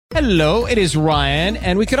Hello, it is Ryan,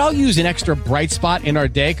 and we could all use an extra bright spot in our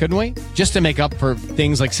day, couldn't we? Just to make up for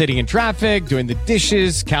things like sitting in traffic, doing the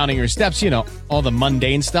dishes, counting your steps, all the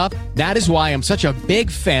mundane stuff. That is why I'm such a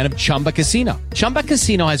big fan of Chumba Casino. Chumba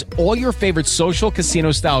Casino has all your favorite social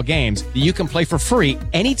casino-style games that you can play for free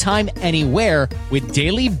anytime, anywhere with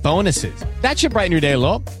daily bonuses. That should brighten your day a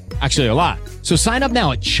little. Actually, a lot. So sign up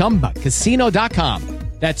now at ChumbaCasino.com.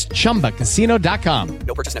 That's ChumbaCasino.com.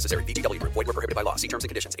 No purchase necessary. VGW Group. Void where prohibited by law. See terms and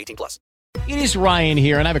conditions. 18+. It is Ryan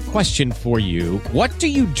here, and I have a question for you. What do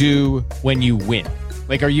you do when you win?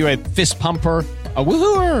 Like, are you a fist pumper, a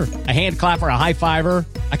woohooer, a hand clapper, a high fiver?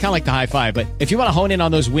 I kind of like the high five, but if you want to hone in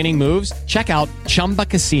on those winning moves, check out Chumba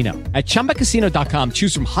Casino. At ChumbaCasino.com,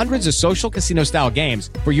 choose from hundreds of social casino-style games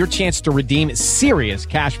for your chance to redeem serious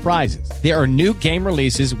cash prizes. There are new game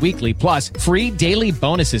releases weekly, plus free daily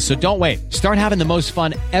bonuses, so don't wait. Start having the most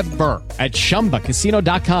fun ever at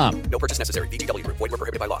ChumbaCasino.com. No purchase necessary. VGW Group. Void where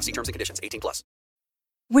prohibited by law. See terms and conditions. 18+.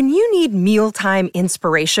 When you need mealtime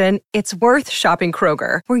inspiration, it's worth shopping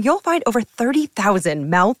Kroger, where you'll find over 30,000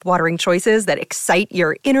 mouth-watering choices that excite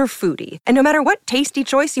your inner foodie. And no matter what tasty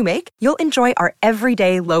choice you make, you'll enjoy our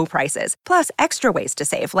everyday low prices, plus extra ways to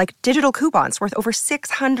save, like digital coupons worth over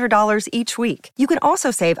 $600 each week. You can also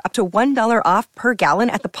save up to $1 off per gallon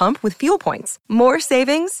at the pump with fuel points. More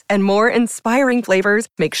savings and more inspiring flavors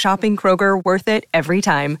make shopping Kroger worth it every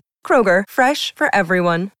time. Kroger, fresh for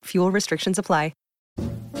everyone. Fuel restrictions apply.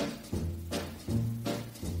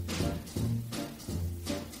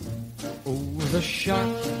 Oh, the shark,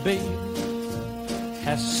 babe,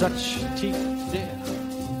 has such teeth, dear,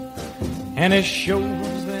 and it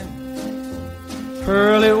shows them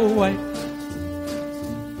pearly white.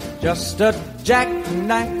 Just a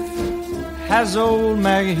jackknife has old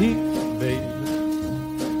Maggie Heath, babe,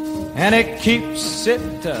 and it keeps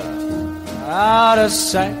it out of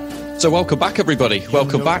sight. So welcome back, everybody.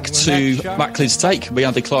 Welcome back to Macklin's Take. Me,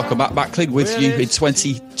 Andy Clark, and Matt Macklin with you in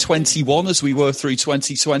 2021 as we were through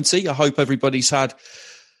 2020. I hope everybody's had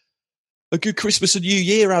a good Christmas and New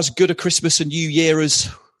Year, as good a Christmas and New Year as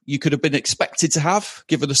you could have been expected to have,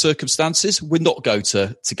 given the circumstances. We're not going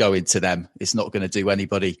to go into them. It's not going to do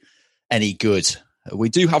anybody any good. We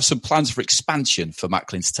do have some plans for expansion for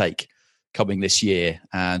Macklin's Take coming this year,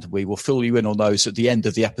 and we will fill you in on those at the end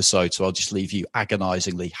of the episode. So I'll just leave you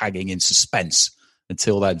agonizingly hanging in suspense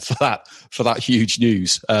until then for that huge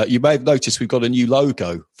news. You may have noticed we've got a new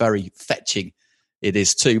logo, very fetching it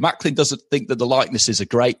is too. Macklin doesn't think that the likenesses are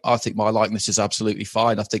great. I think my likeness is absolutely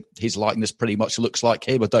fine. I think his likeness pretty much looks like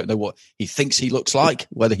him. I don't know what he thinks he looks like,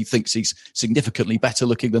 whether he thinks he's significantly better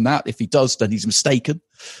looking than that. If he does, then he's mistaken.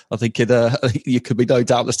 I think you could be no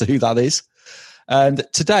doubt as to who that is. And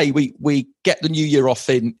today we get the new year off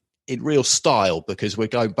in real style, because we're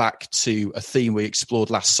going back to a theme we explored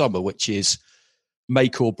last summer, which is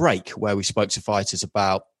make or break, where we spoke to fighters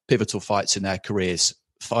about pivotal fights in their careers,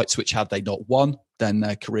 fights which, had they not won, then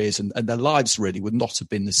their careers and their lives really would not have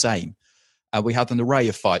been the same. And we had an array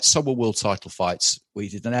of fights. Some were world title fights. We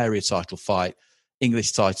did an area title fight,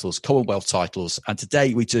 English titles, Commonwealth titles. And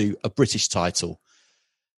today we do a British title.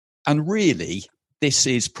 And really, this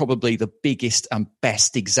is probably the biggest and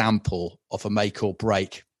best example of a make or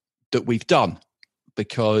break that we've done,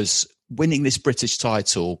 because winning this British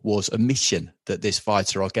title was a mission that this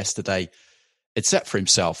fighter, our guest today, had set for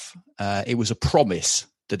himself. It was a promise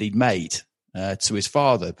that he'd made to his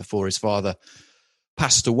father before his father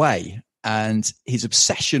passed away. And his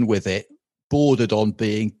obsession with it bordered on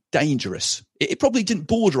being dangerous. It probably didn't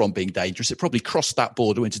border on being dangerous. It probably crossed that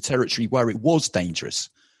border into territory where it was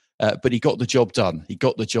dangerous. But he got the job done. He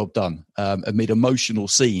got the job done amid emotional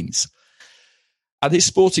scenes. And his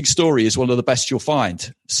sporting story is one of the best you'll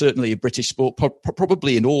find, certainly in British sport,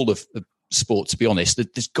 probably in all of sport, to be honest.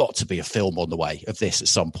 There's got to be a film on the way of this at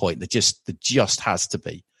some point. There just has to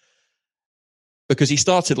be. Because he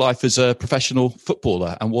started life as a professional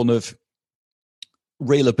footballer and one of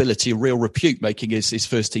real ability, real repute, making his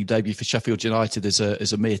first team debut for Sheffield United as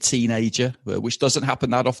a mere teenager, which doesn't happen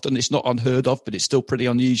that often. It's not unheard of, but it's still pretty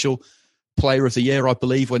unusual. Player of the Year, I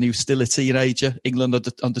believe, when he was still a teenager, England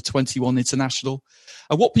under 21 international.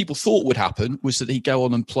 And what people thought would happen was that he'd go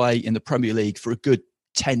on and play in the Premier League for a good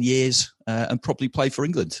 10 years and probably play for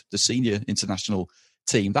England, the senior international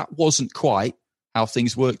team. That wasn't quite how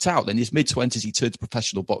things worked out. In his mid-20s, he turned to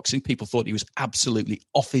professional boxing. People thought he was absolutely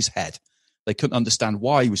off his head. They couldn't understand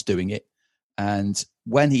why he was doing it. And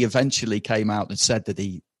when he eventually came out and said that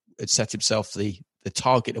he had set himself the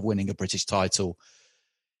target of winning a British title,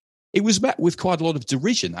 it was met with quite a lot of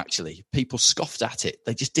derision, actually. People scoffed at it.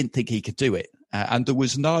 They just didn't think he could do it. And there were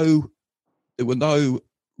no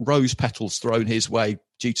rose petals thrown his way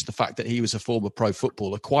due to the fact that he was a former pro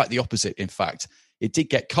footballer. Quite the opposite, in fact. It did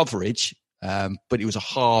get coverage, but it was a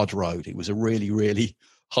hard road. It was a really, really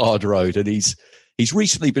hard road. And he's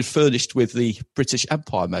recently been furnished with the British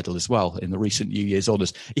Empire Medal as well in the recent New Year's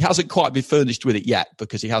honours. He hasn't quite been furnished with it yet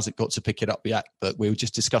because he hasn't got to pick it up yet, but we were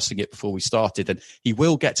just discussing it before we started. And he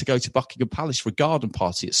will get to go to Buckingham Palace for a garden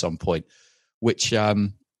party at some point, which,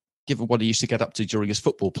 given what he used to get up to during his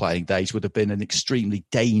football playing days, would have been an extremely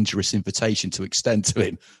dangerous invitation to extend to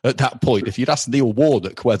him at that point. If you'd asked Neil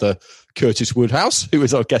Warnock whether Curtis Woodhouse, who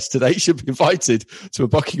is our guest today, should be invited to a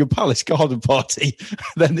Buckingham Palace garden party,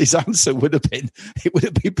 then his answer would have been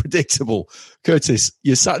predictable. Curtis,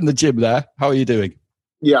 you're sat in the gym there. How are you doing?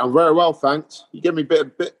 Yeah, I'm very well, thanks. You gave me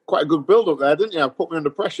quite a good build-up there, didn't you? Put me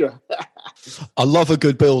under pressure. I love a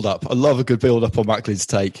good build-up. I love a good build-up on Macklin's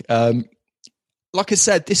Take. Like I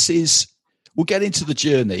said, we'll get into the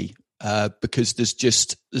journey because there's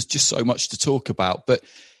just so much to talk about. But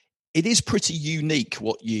it is pretty unique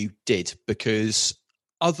what you did, because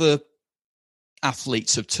other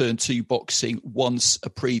athletes have turned to boxing once a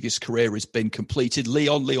previous career has been completed.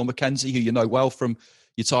 Leon Mackenzie, who you know well from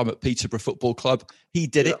your time at Peterborough Football Club, he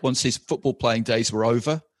did it once his football playing days were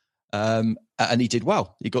over, and he did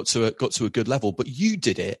well. He got to a good level. But you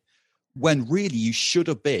did it when really you should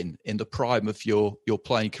have been in the prime of your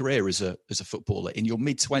playing career as a footballer. In your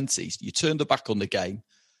mid-20s, you turned the back on the game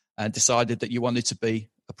and decided that you wanted to be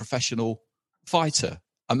a professional fighter.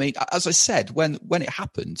 I mean, as I said, when it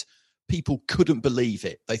happened, people couldn't believe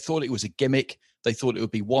it. They thought it was a gimmick. They thought it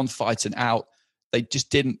would be one fight and out. They just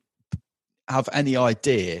didn't have any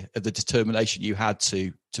idea of the determination you had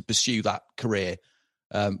to pursue that career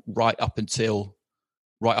right up until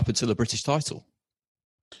the British title.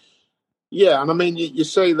 Yeah, and I mean, you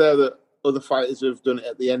say there that other fighters have done it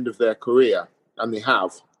at the end of their career, and they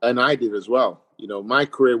have, and I did as well. You know, my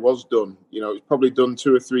career was done. You know, it was probably done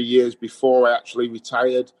 2 or 3 years before I actually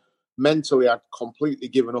retired. Mentally, I'd completely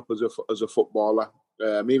given up as a footballer,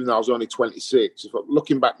 even though I was only 26.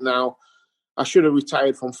 Looking back now, I should have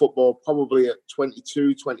retired from football probably at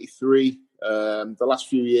 22, 23. The last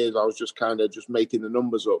few years, I was just making the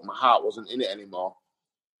numbers up. My heart wasn't in it anymore.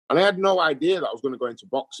 And I had no idea that I was going to go into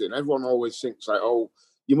boxing. Everyone always thinks like, oh,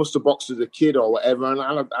 you must have boxed as a kid or whatever. And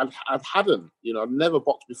I hadn't. You know, I'd never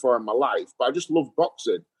boxed before in my life, but I just loved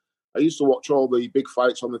boxing. I used to watch all the big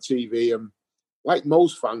fights on the TV, and like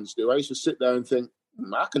most fans do, I used to sit there and think,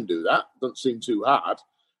 I can do that. Doesn't seem too hard,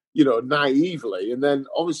 you know, naively. And then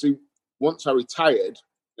obviously once I retired,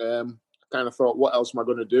 I kind of thought, what else am I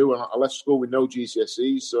going to do? And I left school with no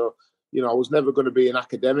GCSEs. So, you know, I was never going to be an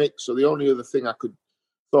academic. So the only other thing I could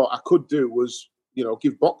do was, you know,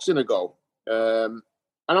 give boxing a go. And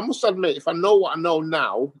I must admit, if I know what I know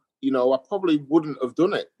now, you know, I probably wouldn't have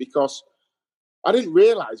done it because I didn't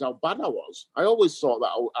realise how bad I was. I always thought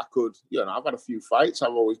that I could, you know, I've had a few fights,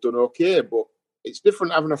 I've always done okay, but it's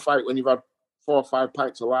different having a fight when you've had 4 or 5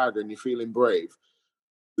 pints of lager and you're feeling brave.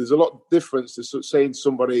 There's a lot of difference to saying to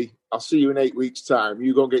somebody, I'll see you in 8 weeks' time,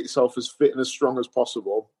 you go and get yourself as fit and as strong as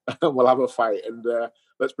possible, and we'll have a fight, and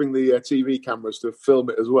let's bring the TV cameras to film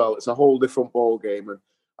it as well. It's a whole different ball game. And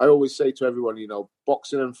I always say to everyone, you know,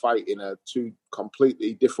 boxing and fighting are 2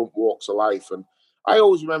 completely different walks of life. And I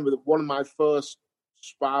always remember that one of my first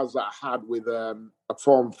spars that I had with a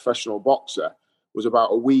former professional boxer was about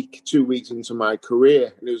 2 weeks into my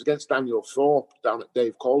career. And it was against Daniel Thorpe down at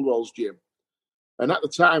Dave Caldwell's gym. And at the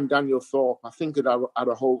time, Daniel Thorpe, I think, had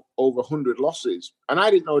a whole over 100 losses. And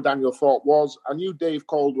I didn't know who Daniel Thorpe was. I knew Dave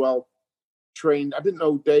Caldwell trained. I didn't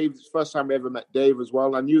know Dave. It's the first time I ever met Dave as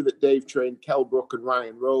well. I knew that Dave trained Kell Brook and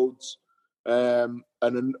Ryan Rhodes and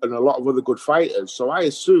a lot of other good fighters. So I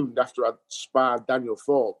assumed after I'd sparred Daniel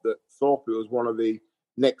Thorpe that Thorpe was one of the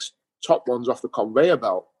next top ones off the conveyor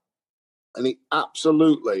belt. And he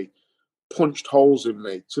absolutely punched holes in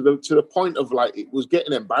me to the point of like it was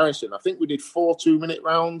getting embarrassing. I think we did 4 2-minute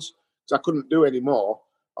rounds because I couldn't do any more.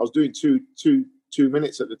 I was doing two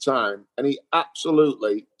minutes at the time, and he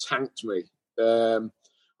absolutely tanked me. And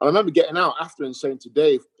I remember getting out after and saying to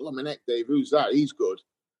Dave, "Blow my neck, Dave, who's that? He's good."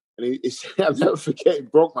 And he said, I'll never forget,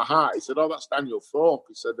 it broke my heart. He said, "Oh, that's Daniel Thorpe."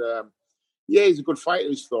 He said, "Yeah, he's a good fighter,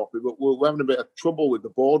 he's Thorpe, but we're having a bit of trouble with the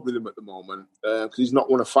board with him at the moment because he's not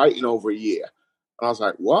won a fight in over a year." And I was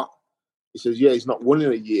like, "What?" He says, "Yeah, he's not won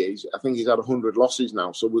in a year. I think he's had 100 losses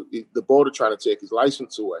now. So the board are trying to take his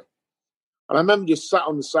license away." And I remember just sat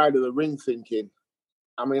on the side of the ring thinking,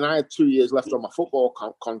 I mean, I had 2 years left on my football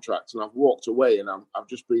contract and I've walked away and I've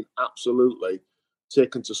just been absolutely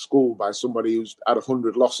taken to school by somebody who's had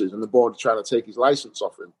 100 losses and the board are trying to take his license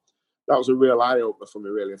off him. that was a real eye opener for me,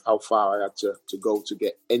 really, of how far I had to go to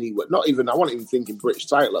get anywhere. I wasn't even thinking British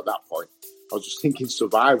title at that point. I was just thinking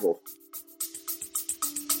survival.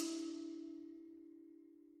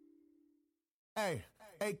 Hey,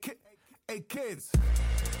 kids.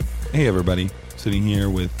 Hey, everybody. Sitting here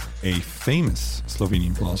with a famous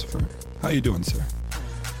Slovenian philosopher. How you doing, sir?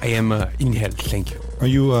 I am in hell, thank you. Are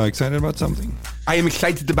you excited about something? I am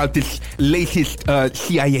excited about this latest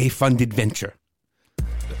CIA-funded venture.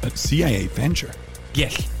 A CIA venture?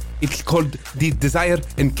 Yes, it's called the Desire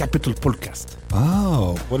and Capital Podcast.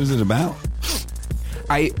 Oh, what is it about?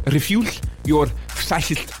 I refuse your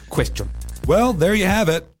fascist question. Well, there you have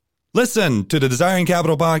it. Listen to the Desiring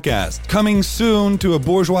Capital podcast, coming soon to a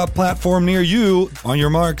bourgeois platform near you. On your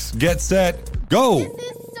marks, get set, go! This is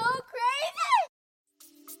so crazy!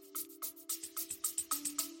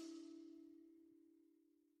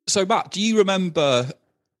 So, Matt, do you remember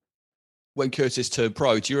when Curtis turned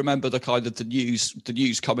pro? Do you remember the kind of the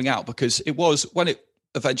news coming out? Because it was, when it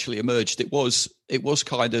eventually emerged, it was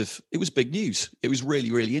big news. It was really,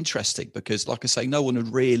 really interesting because, like I say, no one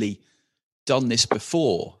had really done this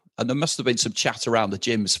before. And there must have been some chat around the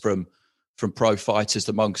gyms from pro fighters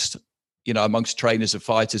amongst trainers and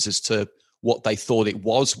fighters as to what they thought it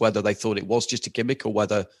was, whether they thought it was just a gimmick or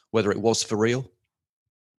whether it was for real.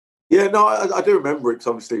 Yeah, no, I do remember it because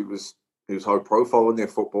obviously he was high profile, wasn't he? A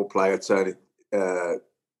football player turning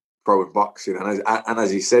pro in boxing. And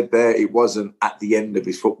as he said there, it wasn't at the end of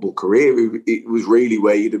his football career. It was really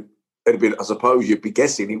where it'd been, I suppose you'd be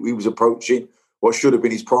guessing, he was approaching what should have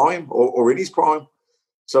been his prime or in his prime.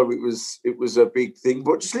 So it was a big thing.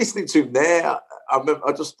 But just listening to him there,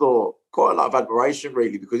 I just thought quite a lot of admiration,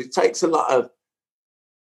 really, because it takes a lot of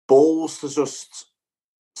balls to just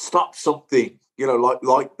stop something,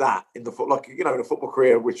 like that in the in a football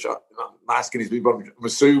career, which I'm asking his people, I'm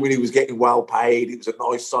assuming he was getting well paid. It was a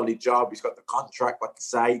nice, solid job. He's got the contract, like you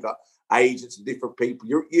say, you got agents and different people.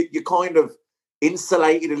 You're kind of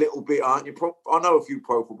insulated a little bit, aren't you? I know a few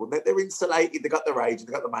pro football. They're insulated. They got their agent,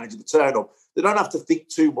 they got the manager, the turn up. They don't have to think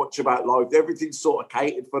too much about life. Everything's sort of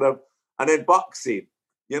catered for them. And then boxing,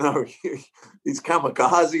 it's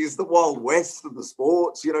kamikaze. It's the Wild West of the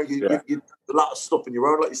sports. You a lot of stuff in your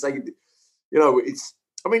own, like you say. It's.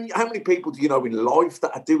 I mean, how many people do you know in life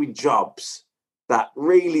that are doing jobs that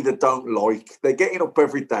really they don't like? They're getting up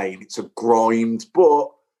every day and it's a grind, but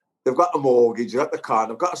they've got a mortgage, they've got the car,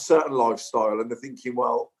 they've got a certain lifestyle, and they're thinking,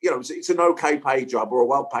 well, it's an okay paid job or a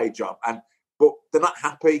well paid job, but they're not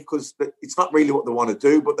happy because it's not really what they want to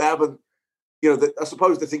do. But they haven't, I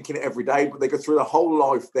suppose they're thinking it every day, but they go through the whole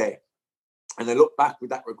life there, and they look back with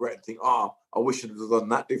that regret and think, I wish I'd have done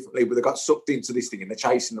that differently. But they got sucked into this thing and they're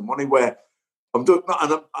chasing the money. Where I'm doing,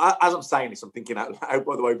 and as I'm saying this, I'm thinking out loud,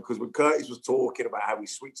 by the way, because when Curtis was talking about how he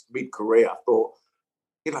switched mid-career, I thought,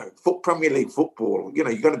 Premier League football, you're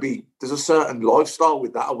going to be, there's a certain lifestyle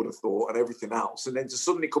with that, I would have thought, and everything else. And then to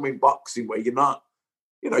suddenly come in boxing where you're not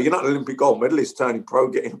an Olympic gold medalist turning pro,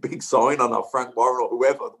 getting a big sign on Frank Warren or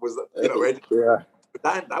whoever was, yeah.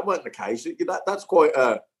 But that wasn't the case. That's quite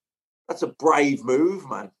that's a brave move,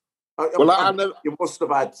 man. You must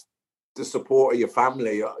have had the support of your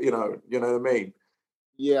family, you know what I mean?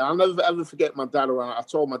 Yeah, I'll never ever forget my dad. I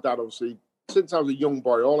told my dad, obviously, since I was a young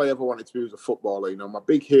boy, all I ever wanted to be was a footballer. My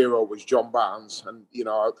big hero was John Barnes. And,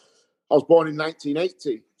 I was born in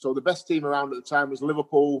 1980. So the best team around at the time was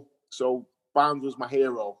Liverpool. So Barnes was my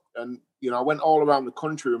hero. And, I went all around the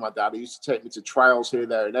country with my dad. He used to take me to trials here,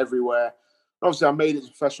 there, and everywhere. And obviously, I made it as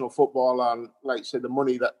a professional footballer. And like you said, the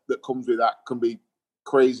money that comes with that can be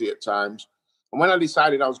crazy at times. And when I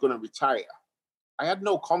decided I was going to retire, I had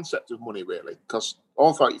no concept of money, really, because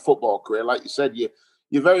all throughout your football career, like you said,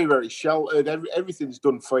 you're very, very sheltered. Everything's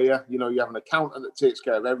done for you. You have an accountant that takes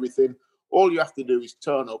care of everything. All you have to do is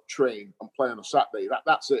turn up, train, and play on a Saturday.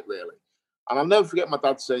 That's it, really. And I'll never forget my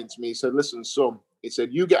dad saying to me, he said, listen, son, he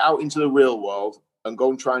said, you get out into the real world and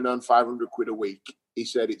go and try and earn 500 quid a week. He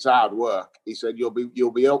said, it's hard work. He said, you'll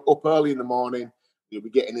be up early in the morning. You'll be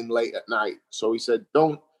getting in late at night. So he said,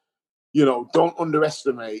 don't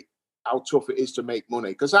underestimate how tough it is to make money.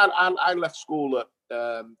 Because I left school at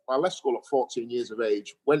 14 years of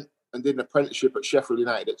age, went and did an apprenticeship at Sheffield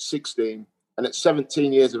United at 16, and at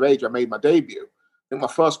 17 years of age, I made my debut. I think my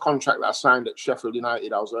first contract that I signed at Sheffield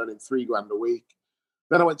United, I was earning $3,000 a week.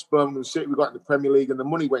 Then I went to Birmingham City, we got in the Premier League, and the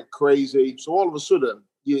money went crazy. So all of a sudden,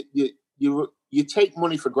 you take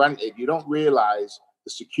money for granted. You don't realise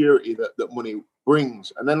the security that money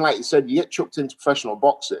brings. And then, like you said, you get chucked into professional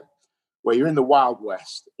boxing, where you're in the Wild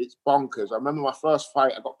West. It's bonkers. I remember my first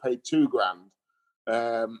fight, I got paid $2,000.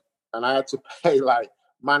 And I had to pay like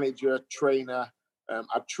manager, trainer.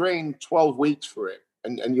 I trained 12 weeks for it.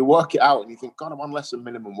 And you work it out and you think, God, I'm on less than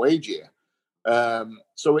minimum wage here.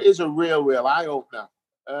 So it is a real eye opener.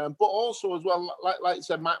 But also as well, like you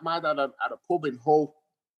said, my dad had a pub in Hull.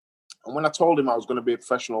 And when I told him I was going to be a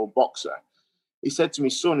professional boxer, he said to me,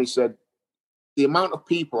 son, he said, the amount of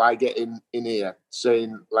people I get in here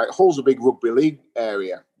saying, like, Hull's a big rugby league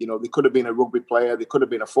area. You know, they could have been a rugby player, they could have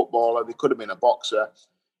been a footballer, they could have been a boxer.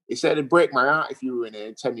 He said, it'd break my heart if you were in here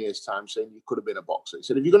in 10 years' time saying you could have been a boxer. He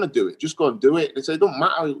said, if you're going to do it, just go and do it. He said, it don't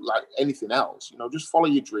matter like anything else. You know, just follow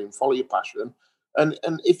your dream, follow your passion. And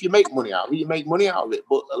if you make money out of it, you make money out of it.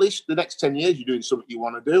 But at least the next 10 years, you're doing something you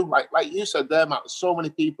want to do. Like you said there, Matt, there's so many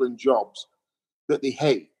people in jobs that they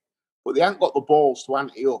hate, but they haven't got the balls to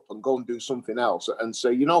ante up and go and do something else and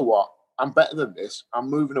say, you know what, I'm better than this. I'm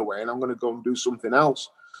moving away and I'm going to go and do something else.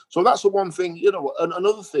 So that's the one thing, you know. And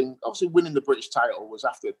another thing, obviously winning the British title was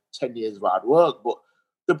after 10 years of hard work, but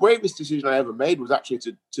the bravest decision I ever made was actually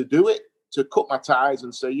to do it, to cut my ties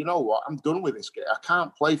and say, you know what, I'm done with this game. I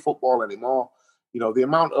can't play football anymore. You know, the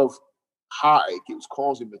amount of heartache it was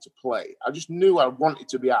causing me to play. I just knew I wanted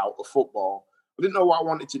to be out of football. I didn't know what I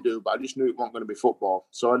wanted to do, but I just knew it wasn't going to be football.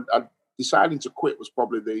 So I deciding to quit was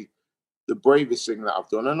probably the bravest thing that I've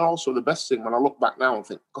done. And also the best thing when I look back now and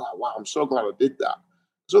think, God, wow, I'm so glad I did that.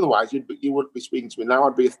 Because otherwise you wouldn't be speaking to me now.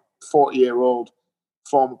 I'd be a 40-year-old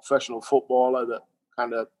former professional footballer that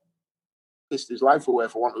kind of pissed his life away,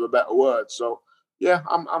 for want of a better word. So yeah,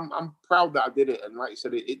 I'm proud that I did it. And like you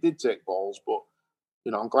said, it did take balls, but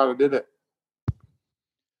you know, I'm glad I did it.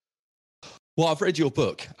 Well, I've read your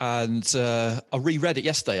book and I reread it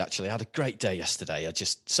yesterday, actually. I had a great day yesterday. I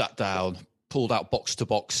just sat down, pulled out Box to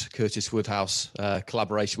Box, Curtis Woodhouse,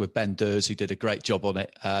 collaboration with Ben Durs, who did a great job on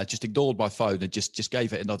it. Just ignored my phone and just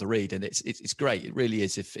gave it another read. And it's great. It really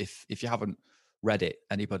is. If you haven't read it,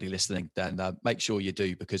 anybody listening, then make sure you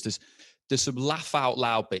do, because there's some laugh out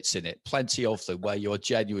loud bits in it, plenty of them where you're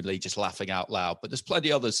genuinely just laughing out loud. But there's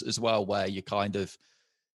plenty others as well where you kind of,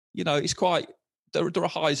 you know, it's quite, there are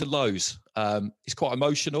highs and lows. It's quite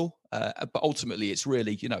emotional, but ultimately it's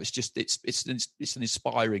really, you know, it's an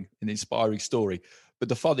inspiring story. But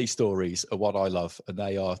the funny stories are what I love, and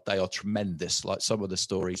they are tremendous. Like some of the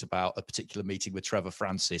stories about a particular meeting with Trevor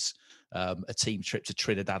Francis, a team trip to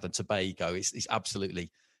Trinidad and Tobago. It's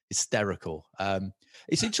absolutely hysterical.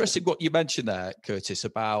 It's interesting what you mentioned there, Curtis,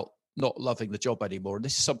 about not loving the job anymore. And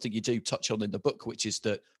this is something you do touch on in the book, which is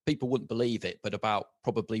that people wouldn't believe it, but about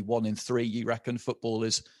probably 1 in 3, you reckon,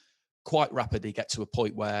 footballers quite rapidly get to a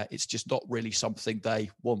point where it's just not really something they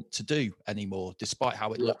want to do anymore, despite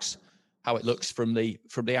how it looks from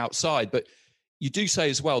the outside. But you do say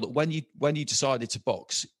as well that when you decided to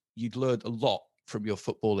box, you'd learned a lot from your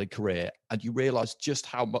footballing career, and you realized just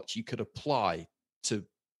how much you could apply to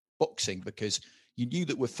boxing, because you knew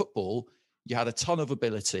that with football, you had a ton of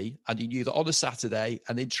ability, and you knew that on a Saturday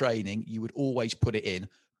and in training, you would always put it in.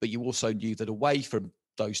 But you also knew that away from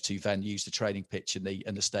those two venues, the training pitch and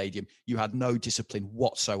the stadium, you had no discipline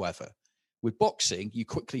whatsoever. With boxing, you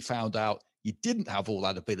quickly found out you didn't have all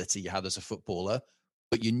that ability you had as a footballer,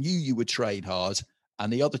 but you knew you would train hard.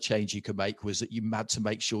 And the other change you could make was that you had to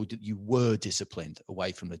make sure that you were disciplined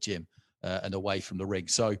away from the gym and away from the ring.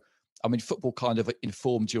 So, I mean, football kind of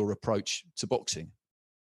informed your approach to boxing.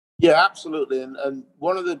 Yeah, absolutely. And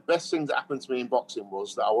one of the best things that happened to me in boxing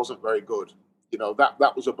was that I wasn't very good. You know,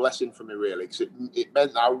 that was a blessing for me, really, because it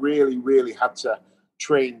meant that I really, really had to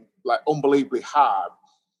train like unbelievably hard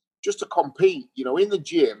just to compete, you know, in the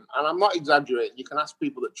gym. And I'm not exaggerating. You can ask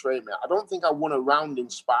people that train me. I don't think I won a round in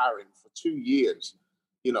sparring for 2 years.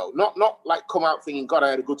 You know, not like come out thinking, God,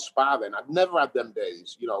 I had a good spar then. I'd never had them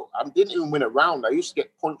days. You know, I didn't even win a round. I used to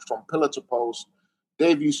get punched from pillar to post.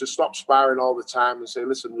 Dave used to stop sparring all the time and say,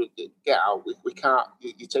 listen, get out. We can't,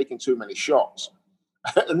 you're taking too many shots.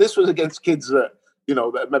 And this was against kids that, you know,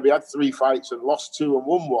 that maybe had 3 fights and lost 2 and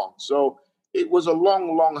won 1. So it was a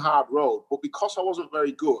long, long, hard road. But because I wasn't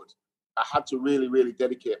very good, I had to really, really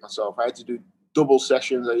dedicate myself. I had to do double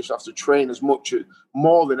sessions. I used to have to train as much,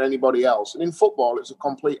 more than anybody else. And in football, it's a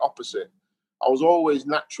complete opposite. I was always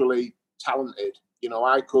naturally talented. You know,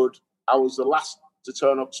 I was the last to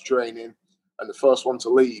turn up to training and the first one to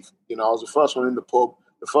leave. You know, I was the first one in the pub,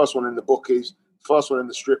 the first one in the bookies, first one in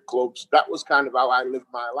the strip clubs. That was kind of how I lived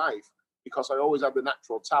my life, because I always had the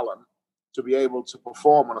natural talent to be able to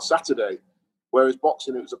perform on a Saturday. Whereas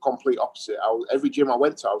boxing, it was a complete opposite. Every gym I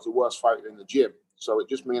went to, I was the worst fighter in the gym. So it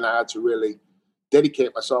just meant I had to really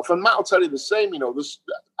dedicate myself. And Matt will tell you the same, you know,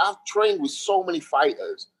 I've trained with so many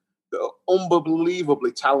fighters that are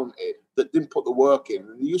unbelievably talented that didn't put the work in.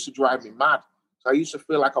 And they used to drive me mad. So I used to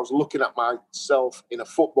feel like I was looking at myself in a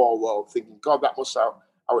football world thinking, God, that must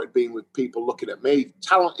how it had been with people looking at me.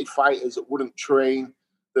 Talented fighters that wouldn't train,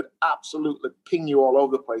 that absolutely ping you all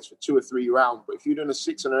over the place for 2 or 3 rounds. But if you're doing a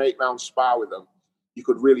 6 and an 8 round spar with them, you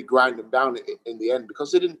could really grind them down in the end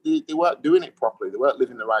because they weren't doing it properly. They weren't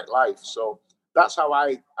living the right life. So that's how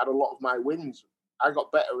I had a lot of my wins. I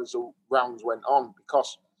got better as the rounds went on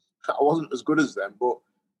because I wasn't as good as them, but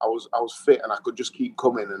I was fit and I could just keep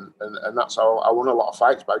coming, and that's how I won a lot of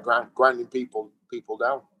fights, by grinding people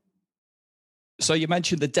down. So you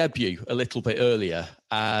mentioned the debut a little bit earlier,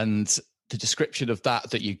 and the description of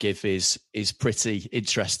that you give is pretty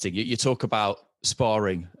interesting. You talk about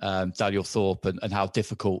sparring Daniel Thorpe and how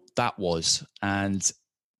difficult that was, and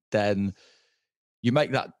then you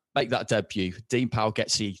make that debut. Dean Powell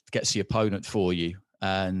gets the opponent for you,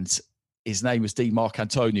 and his name was Dean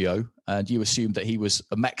Marcantonio, and you assumed that he was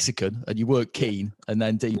a Mexican, and you weren't keen. And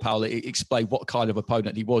then Dean Powell explained what kind of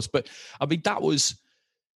opponent he was. But I mean, debuts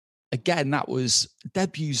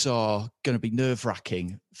are going to be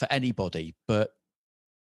nerve-wracking for anybody, but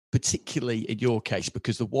particularly in your case,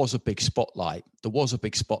 because there was a big spotlight. And there's a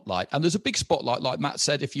big spotlight, like Matt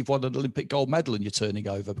said, if you've won an Olympic gold medal and you're turning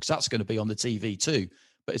over, because that's going to be on the TV too.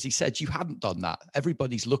 But as he said, you hadn't done that.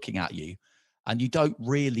 Everybody's looking at you, and you don't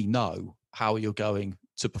really know how you're going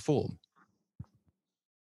to perform.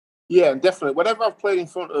 Yeah, definitely. Whenever I've played in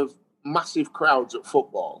front of massive crowds at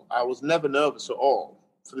football, I was never nervous at all.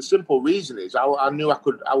 For the simple reason is I knew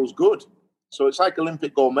I was good. So it's like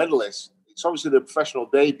Olympic gold medalists. It's obviously their professional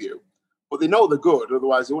debut, but they know they're good.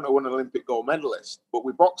 Otherwise, they wouldn't have won an Olympic gold medalist. But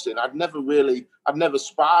with boxing, I'd never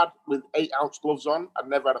sparred with 8-ounce gloves on. I'd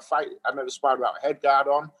never had a fight. I'd never sparred without a head guard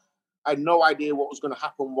on. I had no idea what was going to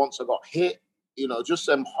happen once I got hit. You know, it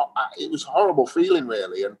was a horrible feeling,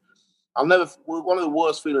 really. And one of the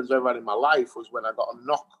worst feelings I've ever had in my life was when I got a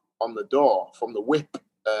knock on the door from the whip,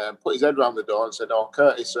 put his head around the door and said, "Oh,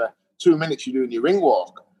 Curtis, 2 minutes, you're doing your ring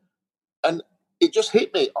walk." And it just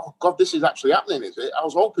hit me. Oh, God, this is actually happening, is it? I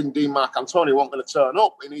was hoping Dean Marcantonio wasn't going to turn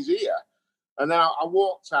up in his ear. And then I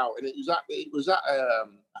walked out, and I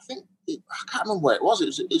can't remember where it was.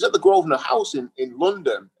 It was at the Grosvenor House in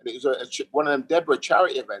London, and it was one of them Deborah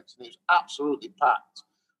charity events, and it was absolutely packed.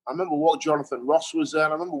 I remember Jonathan Ross was there,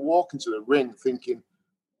 and I remember walking to the ring thinking,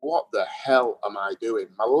 what the hell am I doing?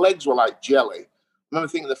 My legs were like jelly. I remember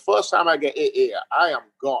thinking, the first time I get hit here, I am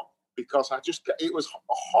gone, because it was a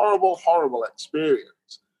horrible, horrible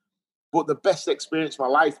experience. But the best experience of my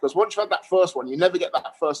life, because once you've had that first one, you never get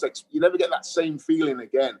that same feeling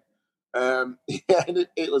again. And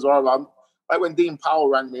it was horrible. Like when Dean Powell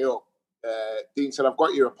rang me up, Dean said, "I've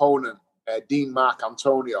got your opponent, Dean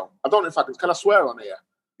Marcantonio." I don't know if can I swear on here?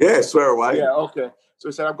 Yeah, swear away. Yeah, okay. So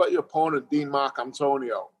he said, "I've got your opponent, Dean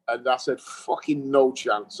Marcantonio." And I said, "Fucking no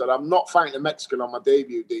chance." I said, "I'm not fighting a Mexican on my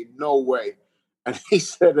debut, Dean. No way." And he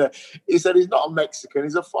said, he's not a Mexican.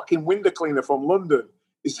 He's a fucking window cleaner from London.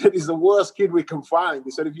 He said, "He's the worst kid we can find."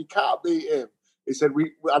 He said, "If you can't beat him," he said,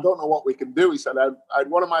 I don't know what we can do. He said, I had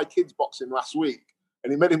one of my kids boxing last week,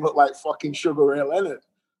 and he made him look like fucking Sugar Ray Leonard.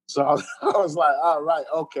 So I was like, all right,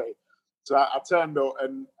 okay. So I turned up,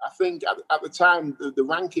 and I think at the time, the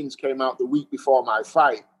rankings came out the week before my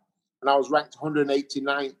fight, and I was ranked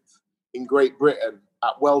 189th in Great Britain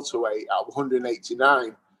at welterweight at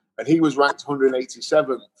 189, and he was ranked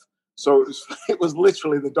 187th. So it was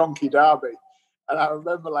literally the donkey derby. And I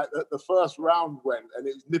remember like the first round went, and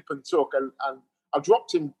it was nip and tuck, and I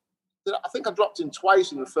dropped him. I think I dropped him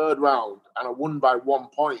twice in the third round, and I won by 1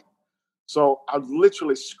 point. So I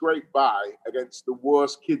literally scraped by against the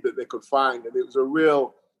worst kid that they could find, and it was a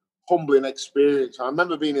real humbling experience. I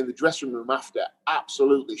remember being in the dressing room after,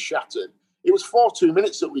 absolutely shattered. It was 4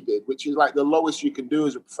 2-minutes that we did, which is like the lowest you can do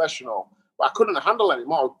as a professional. But I couldn't handle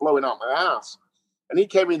anymore. I was blowing out my ass. And he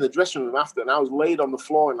came in the dressing room after, and I was laid on the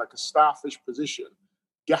floor in like a starfish position,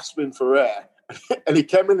 gasping for air. And he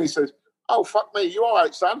came in and he says, "Oh, fuck me, you all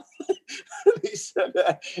right, Sam?" And he said,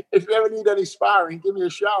 "If you ever need any sparring, give me a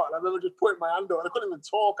shout." And I remember just putting my hand on, and I couldn't even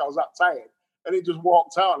talk. I was that tired. And he just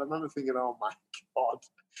walked out. And I remember thinking, oh, my God,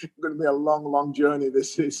 it's going to be a long, long journey,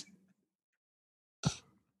 this is.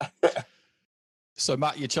 So,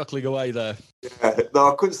 Matt, you're chuckling away there. Yeah,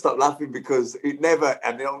 no, I couldn't stop laughing because it never,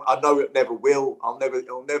 and I know it never will. I'll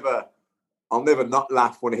never not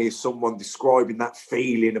laugh when I hear someone describing that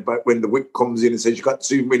feeling about when the whip comes in and says you've got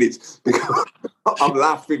 2 minutes, because I'm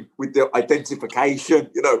laughing with the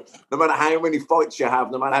identification. You know, no matter how many fights you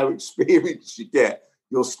have, no matter how experienced you get,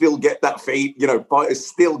 you'll still get that feeling. You know, fighters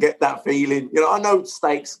still get that feeling. You know, I know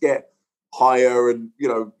stakes get higher and, you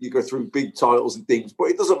know, you go through big titles and things, but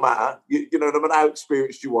it doesn't matter. You know, no matter how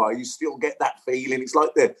experienced you are, you still get that feeling. It's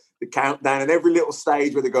like the countdown, and every little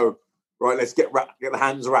stage where they go, right, let's get the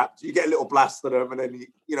hands wrapped. You get a little blast at them, and then,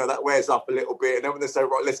 you know, that wears up a little bit. And then when they say,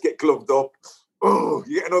 right, let's get gloved up, oh,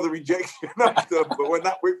 you get another injection after. But when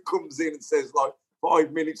that whip comes in and says like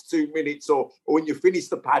 5 minutes, 2 minutes, or when you finish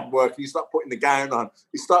the pad work and you start putting the gown on,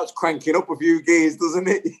 it starts cranking up a few gears, doesn't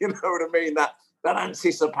it? You know what I mean? That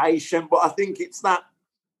anticipation. But I think it's that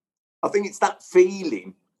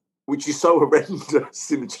feeling which is so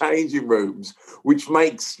horrendous in the changing rooms, which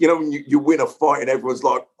makes, you know, when you win a fight and everyone's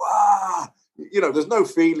like, ah, you know, there's no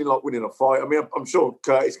feeling like winning a fight. I mean, I'm sure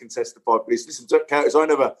Curtis can testify for this. Listen, Curtis, I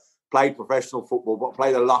never played professional football, but I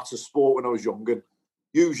played a lot of sport when I was younger.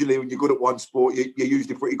 Usually when you're good at one sport, you're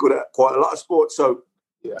usually pretty good at quite a lot of sports. So,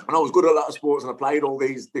 yeah, and I was good at a lot of sports and I played all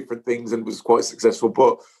these different things and was quite successful.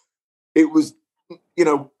 But it was, you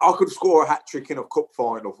know, I could score a hat-trick in a cup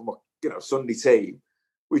final from a, you know, Sunday team,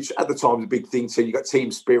 which at the time was a big thing. So you got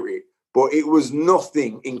team spirit, but it was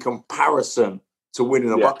nothing in comparison to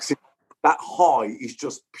winning a boxing. That high is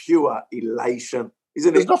just pure elation,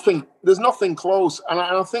 isn't it? There's nothing close. And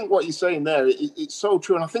I think what you're saying there, it's so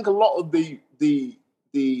true. And I think a lot of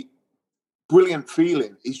the brilliant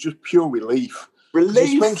feeling is just pure relief.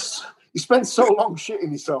 You spend so long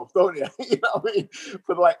shitting yourself, don't you? You know what I mean?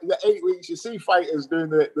 For like the 8 weeks, you see fighters doing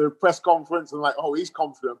the press conference and like, oh, he's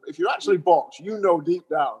confident. If you actually box, you know deep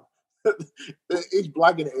down he's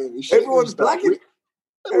blagging at him. Everyone's blagging.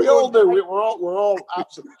 We all do. We're all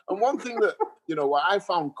absolutely. And one thing that, you know, what I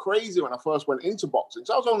found crazy when I first went into boxing,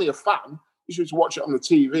 so I was only a fan, used to watch it on the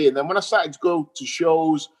TV, and then when I started to go to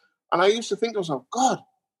shows, and I used to think to myself, God,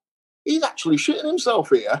 he's actually shitting himself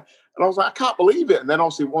here. And I was like, I can't believe it. And then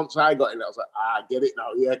obviously once I got in, I was like, I get it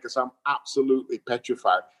now, yeah, because I'm absolutely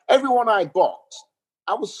petrified. Everyone I boxed,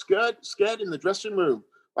 I was scared in the dressing room,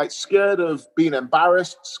 like scared of being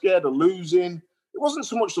embarrassed, scared of losing. It wasn't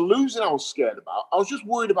so much the losing I was scared about. I was just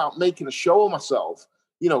worried about making a show of myself,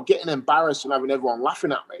 you know, getting embarrassed and having everyone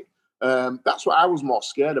laughing at me. That's what I was more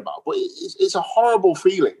scared about. But it's a horrible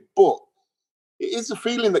feeling. But it is a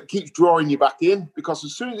feeling that keeps drawing you back in, because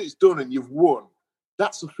as soon as it's done and you've won,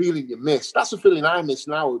 that's the feeling you miss. That's the feeling I miss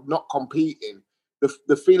now of not competing.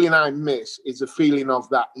 The feeling I miss is the feeling of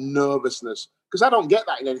that nervousness, because I don't get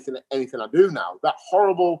that in anything I do now. That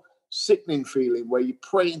horrible, sickening feeling where you're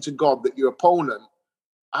praying to God that your opponent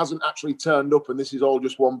hasn't actually turned up and this is all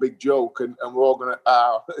just one big joke and we're all going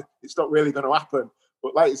to, it's not really going to happen.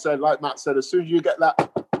 But like you said, like Matt said, as soon as you get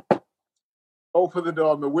that, open the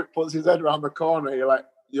door and the whip puts his head around the corner, you're like,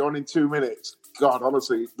 you're on in 2 minutes. God,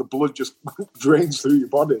 honestly, the blood just drains through your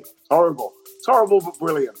body. It's horrible. It's horrible, but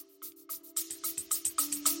brilliant.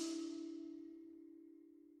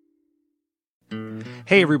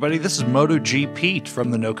 Hey everybody, this is MotoG Pete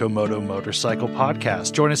from the Nokomoto Motorcycle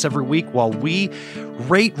Podcast. Join us every week while we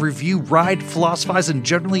rate, review, ride, philosophize, and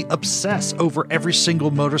generally obsess over every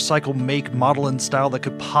single motorcycle make, model, and style that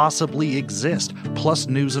could possibly exist, plus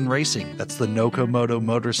news and racing. That's the Nokomoto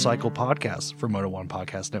Motorcycle Podcast from Moto One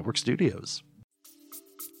Podcast Network Studios.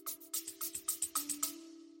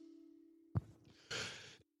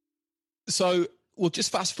 So we'll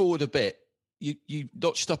just fast forward a bit. You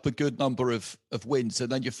notched up a good number of wins,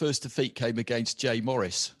 and then your first defeat came against Jay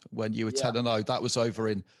Morris when you were 10-0. That was over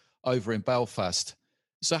in Belfast.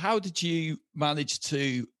 So how did you manage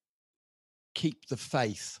to keep the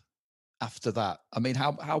faith after that? I mean,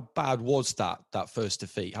 how bad was that first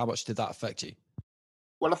defeat? How much did that affect you?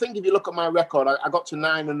 Well, I think if you look at my record, I got to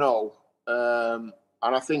 9-0, and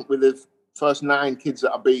I think with the first 9 kids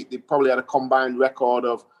that I beat, they probably had a combined record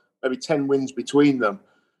of maybe 10 wins between them.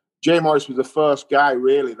 Jay Morris was the first guy,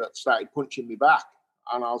 really, that started punching me back.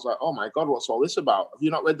 And I was like, oh, my God, what's all this about? Have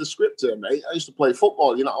you not read the script here, mate? I used to play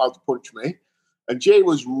football. You're not allowed to punch me. And Jay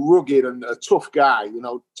was rugged and a tough guy, you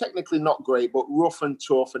know, technically not great, but rough and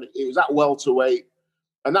tough. And it was at welterweight.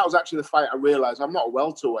 And that was actually the fight I realized I'm not a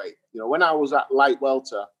welterweight. You know, when I was at light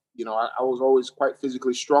welter, you know, I was always quite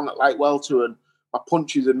physically strong at light welter, and my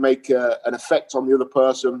punches would make an effect on the other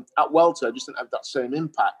person. At welter, I just didn't have that same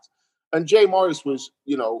impact. And Jay Morris was,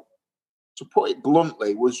 you know, to put it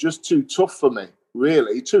bluntly, was just too tough for me,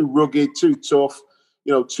 really. Too rugged, too tough,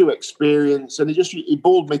 you know, too experienced. And he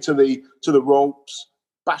bulled me to the ropes,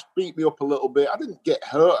 beat me up a little bit. I didn't get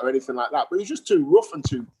hurt or anything like that, but he was just too rough and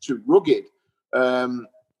too rugged.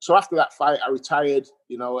 So after that fight, I retired,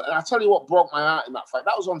 you know. And I tell you what broke my heart in that fight.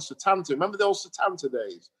 That was on Setanta. Remember the old Setanta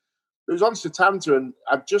days? It was on Setanta, and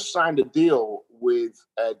I'd just signed a deal with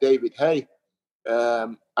David Hay.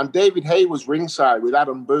 And David Hay was ringside with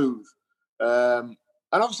Adam Booth. And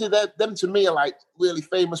obviously, them to me are like really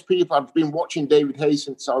famous people. I've been watching David Hay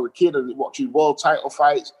since I was a kid and watching world title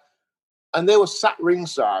fights. And they were sat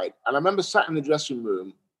ringside. And I remember sat in the dressing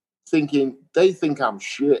room thinking, they think I'm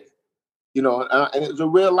shit. You know, and it was a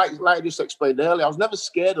real, like I just explained earlier, I was never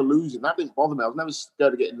scared of losing. That didn't bother me. I was never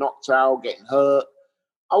scared of getting knocked out, getting hurt.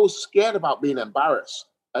 I was scared about being embarrassed.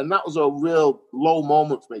 And that was a real low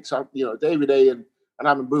moment for me. Because, David A. and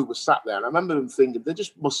Adam Booth were sat there. And I remember them thinking, they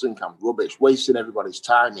just must think I'm rubbish, wasting everybody's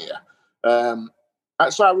time here.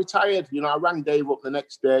 So I retired. I rang Dave up the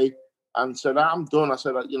next day and said, I'm done. I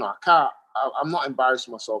said, I'm not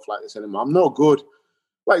embarrassing myself like this anymore. I'm no good.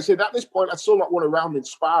 Like I said, at this point, I'd still not run around in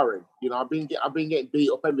sparring. I've been getting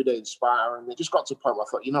beat up every day in sparring. And it just got to a point where I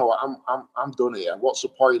thought, you know what, I'm done here. What's the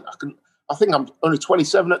point? I think I'm only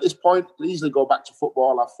 27 at this point. I'd easily go back to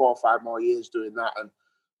football. I'll have 4 or 5 more years doing that. And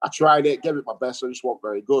I tried it, gave it my best. I just wasn't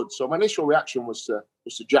very good. So my initial reaction was to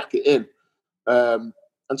jack it in.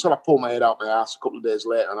 Until I pulled my head out my ass a couple of days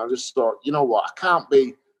later, and I just thought, you know what, I can't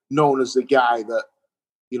be known as the guy that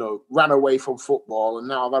ran away from football, and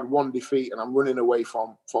now I've had one defeat and I'm running away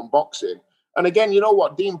from boxing. And again, you know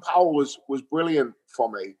what? Dean Powell was brilliant for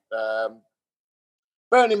me.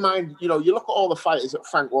 Bearing in mind, you look at all the fighters that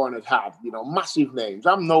Frank Warren had, massive names.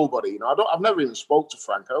 I'm nobody. I've never even spoke to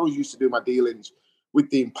Frank. I always used to do my dealings with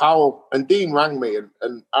Dean Powell, and Dean rang me,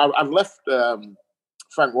 and I've left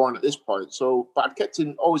Frank Warren at this point. But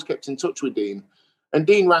I'd always kept in touch with Dean. And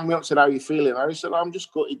Dean rang me up and said, how are you feeling? I said, I'm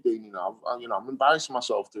just gutted, Dean. I'm embarrassing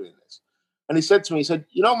myself doing this. And he said to me,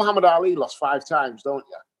 Muhammad Ali lost 5 times, don't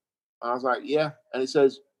you? And I was like, yeah. And he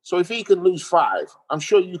says, so if he can lose 5, I'm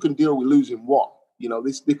sure you can deal with losing 1.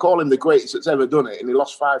 They call him the greatest that's ever done it. And he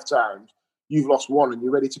lost 5 times. You've lost 1 and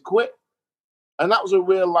you're ready to quit. And that was a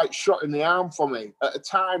real shot in the arm for me at a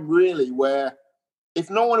time really where if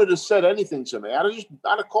no one had just said anything to me, I'd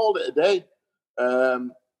have called it a day.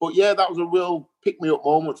 But yeah, that was a real pick-me-up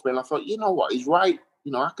moment for me. And I thought, you know what, he's right.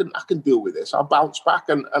 I can deal with this. I'll bounce back,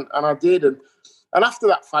 and I did. And after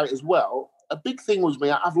that fight as well, a big thing was me.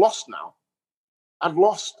 I've lost now. I'd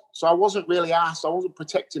lost, so I wasn't really asked. I wasn't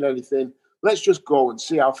protecting anything. Let's just go and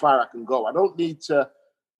see how far I can go. I don't need to,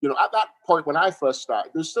 at that point when I first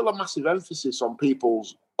started, there's still a massive emphasis on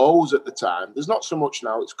people's O's at the time. There's not so much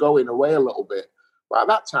now. It's going away a little bit. But at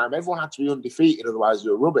that time, everyone had to be undefeated, otherwise they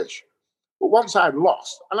were rubbish. But once I'd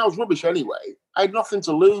lost, and I was rubbish anyway, I had nothing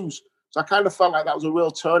to lose. So I kind of felt like that was a real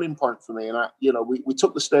turning point for me. And we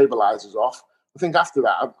took the stabilizers off. I think after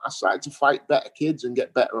that, I started to fight better kids and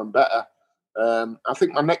get better and better. I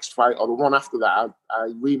think my next fight, or the one after that, I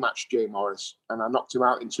rematched Jay Morris and I knocked him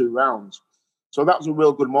out in 2 rounds. So that was a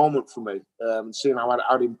real good moment for me, seeing how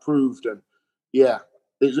I'd improved. And yeah,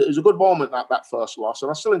 it was a good moment, that first loss. And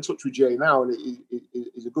I'm still in touch with Jay now, and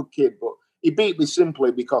he's a good kid, but he beat me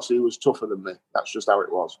simply because he was tougher than me. That's just how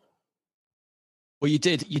it was. Well, you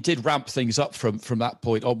did ramp things up from that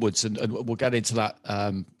point onwards, and we'll get into that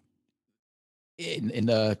in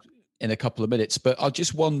a couple of minutes. But I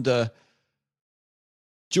just wonder,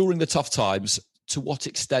 during the tough times, to what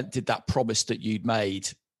extent did that promise that you'd made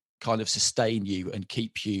kind of sustain you and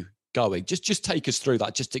keep you going? Just take us through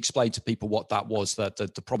that. Just explain to people what that was, that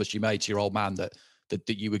the promise you made to your old man that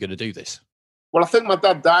you were going to do this. Well, I think my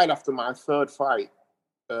dad died after my 3rd fight.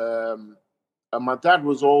 And my dad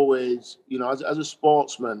was always, as a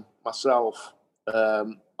sportsman myself, I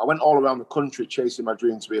went all around the country chasing my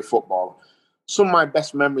dream to be a footballer. Some of my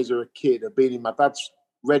best memories as a kid have been in my dad's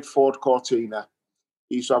red Ford Cortina.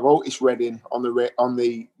 He used to have Otis Redding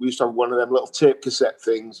we used to have one of them little tape cassette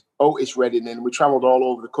things, Otis Redding, and we travelled all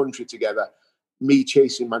over the country together, me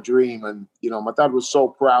chasing my dream. And, my dad was so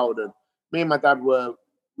proud, and me and my dad were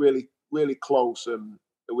really, really close, and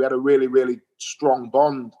we had a really, really strong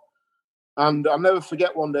bond. And I'll never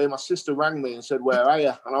forget one day, my sister rang me and said, where are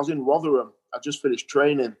you? And I was in Rotherham. I just finished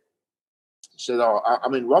training. She said,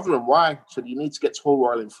 I'm in Rotherham. Why? I said, you need to get to Hull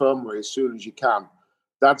Royal Infirmary as soon as you can.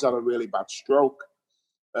 Dad's had a really bad stroke.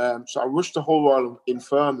 So I rushed to Hull Royal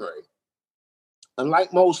Infirmary. And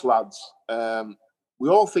like most lads, we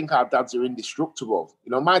all think our dads are indestructible.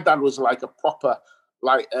 My dad was like a proper,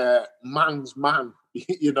 man's man.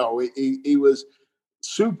 He was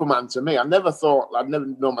Superman to me. I'd never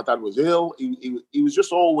known my dad was ill. He was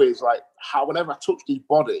just always whenever I touched his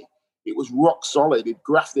body, it was rock solid. He'd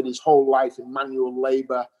grafted his whole life in manual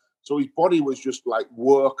labor. So his body was just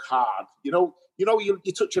work hard. You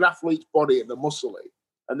touch an athlete's body and they're muscly,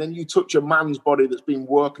 and then you touch a man's body that's been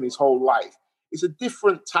working his whole life. It's a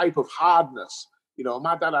different type of hardness.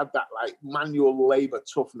 My dad had that manual labor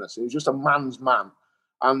toughness. He was just a man's man.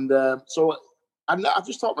 And so I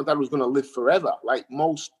just thought my dad was going to live forever, like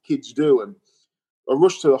most kids do. And I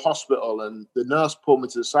rushed to the hospital, and the nurse pulled me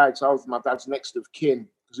to the side because I was my dad's next of kin,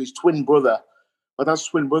 because his my dad's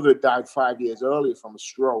twin brother had died 5 years earlier from a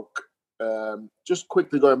stroke. Just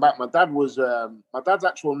quickly going back, my dad's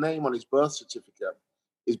actual name on his birth certificate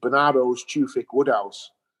is Bernardo's Tufik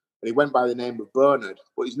Woodhouse. And he went by the name of Bernard.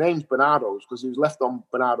 But his name's Bernardo's because he was left on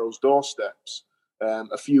Bernardo's doorsteps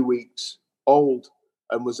a few weeks old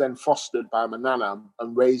and was then fostered by my nana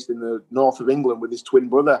and raised in the north of England with his twin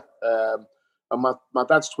brother. And my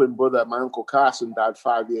dad's twin brother, my Uncle Carson, died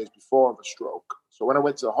 5 years before of a stroke. So when I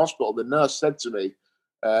went to the hospital, the nurse said to me,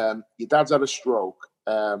 your dad's had a stroke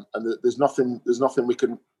and there's nothing we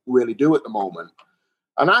can really do at the moment.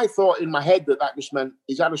 And I thought in my head that just meant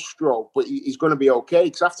he's had a stroke, but he's going to be okay.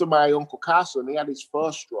 Because after my Uncle Carson, he had his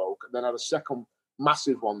first stroke and then had a second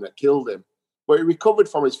massive one that killed him. But he recovered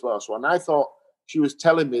from his first one. I thought she was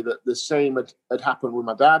telling me that the same had happened with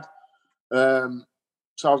my dad.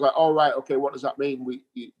 So I was like, all right, okay, what does that mean?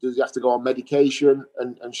 Does he have to go on medication?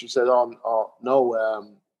 And she said, oh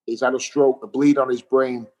no, he's had a stroke. The bleed on his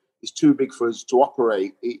brain is too big for us to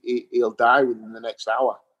operate. He'll die within the next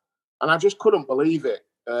hour. And I just couldn't believe it.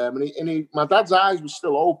 My dad's eyes were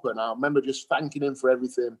still open. I remember just thanking him for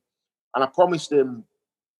everything. And I promised him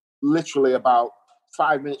literally about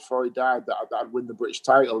 5 minutes before he died that I'd win the British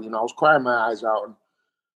title. I was crying my eyes out.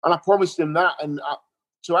 And I promised him that. And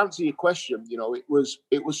to answer your question,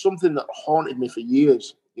 it was something that haunted me for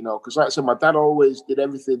years, because like I said, my dad always did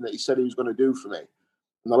everything that he said he was going to do for me.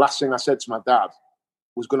 And the last thing I said to my dad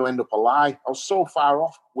was going to end up a lie. I was so far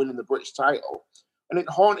off winning the British title. And it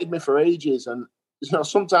haunted me for ages. And,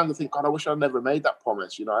 sometimes I think, God, I wish I'd never made that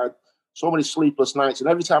promise. I had so many sleepless nights. And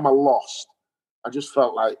every time I lost, I just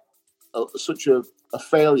felt like such a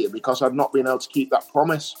failure because I'd not been able to keep that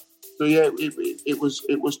promise. So, yeah, it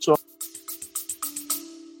was tough.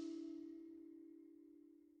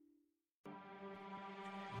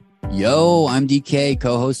 Yo, I'm DK,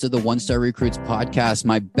 co-host of the One Star Recruits podcast.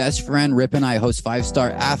 My best friend Rip and I host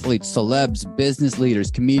 5-star athletes, celebs, business leaders,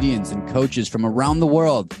 comedians, and coaches from around the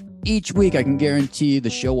world. Each week, I can guarantee the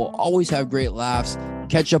show will always have great laughs,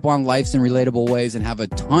 catch up on life's in relatable ways, and have a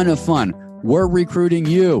ton of fun. We're recruiting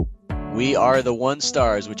you. We are the One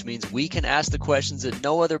Stars, which means we can ask the questions that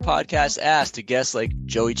no other podcast asks to guests like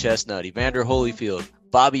Joey Chestnut, Evander Holyfield,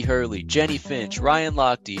 Bobby Hurley, Jenny Finch, Ryan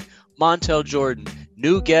Lochte, Montel Jordan.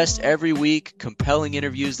 New guests every week, compelling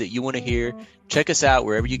interviews that you want to hear. Check us out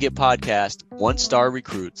wherever you get podcasts. One Star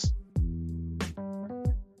Recruits.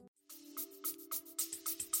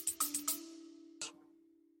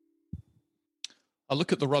 I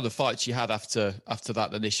look at the run of fights you had after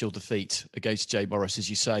that initial defeat against Jay Morris. As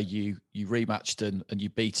you say, you rematched and you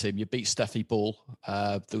beat him. You beat Steffi Ball.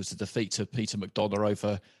 There was a defeat to Peter McDonough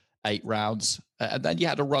over 8 rounds. And then you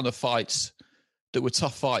had a run of fights that were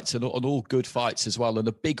tough fights and all good fights as well. And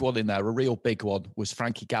a big one in there, a real big one, was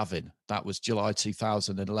Frankie Gavin. That was July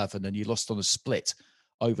 2011. And you lost on a split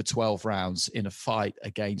over 12 rounds in a fight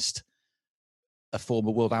against a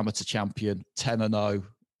former world amateur champion, 10-0,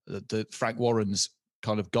 the Frank Warren's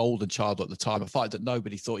kind of golden child at the time, a fight that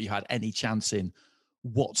nobody thought you had any chance in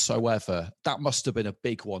whatsoever. That must have been a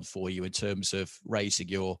big one for you in terms of raising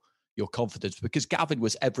your confidence, because Gavin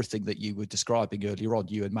was everything that you were describing earlier on,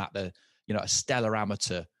 you and Matt, a stellar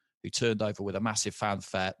amateur who turned over with a massive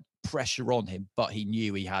fanfare, pressure on him, but he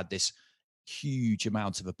knew he had this huge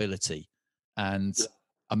amount of ability. And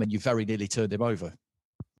I mean, you very nearly turned him over.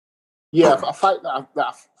 Yeah, a fight that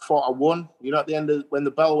I thought I won. At the end of when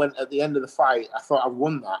the bell went at the end of the fight, I thought I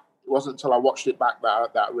won that. It wasn't until I watched it back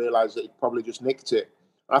that I realised that he probably just nicked it.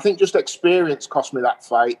 And I think just experience cost me that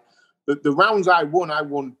fight. The rounds I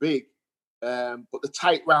won big. But the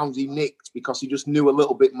tight rounds he nicked because he just knew a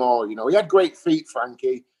little bit more. He had great feet,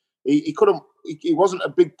 Frankie. He wasn't a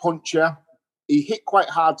big puncher. He hit quite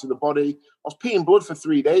hard to the body. I was peeing blood for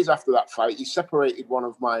 3 days after that fight. He separated one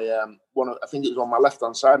of my, I think it was on my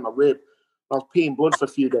left-hand side, my rib. I was peeing blood for a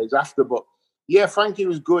few days after. But yeah, Frankie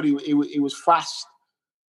was good. He was fast.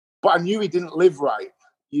 But I knew he didn't live right.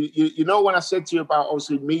 You know when I said to you about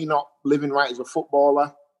obviously me not living right as a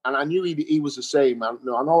footballer, and I knew he was the same. I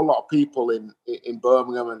know a lot of people in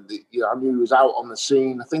Birmingham, and I knew he was out on the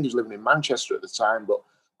scene. I think he was living in Manchester at the time, but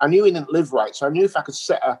I knew he didn't live right. So I knew if I could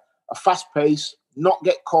set a fast pace, not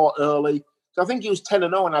get caught early. So I think he was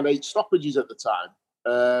 10-0 and had 8 stoppages at the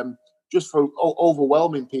time, just for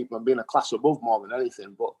overwhelming people and being a class above more than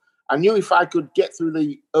anything. But I knew if I could get through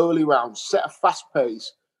the early rounds, set a fast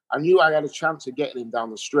pace, I knew I had a chance of getting him down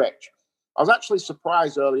the stretch. I was actually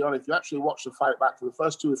surprised early on. If you actually watch the fight back for the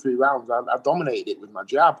first 2 or 3 rounds, I dominated it with my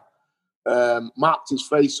jab, marked his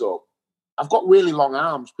face up. I've got really long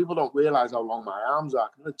arms. People don't realise how long my arms are. I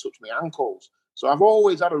can only touch my ankles. So I've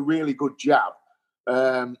always had a really good jab.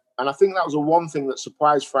 And I think that was the one thing that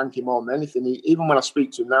surprised Frankie more than anything. Even when I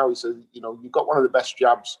speak to him now, he says, you've got one of the best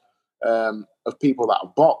jabs of people that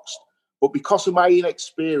have boxed. But because of my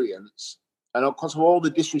inexperience, And because of all the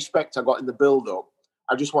disrespect I got in the build-up,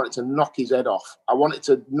 I just wanted to knock his head off. I wanted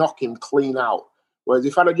to knock him clean out. Whereas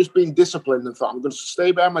if I'd have just been disciplined and thought, I'm going to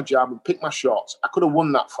stay behind my jab and pick my shots, I could have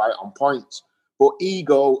won that fight on points. But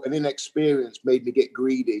ego and inexperience made me get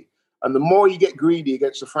greedy. And the more you get greedy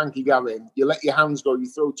against a Frankie Gavin, you let your hands go, you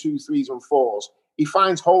throw 2, 3s and 4s. He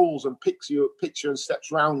finds holes and picks you and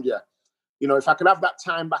steps around you. You know, if I could have that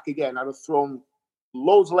time back again, I'd have thrown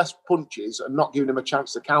loads less punches and not given him a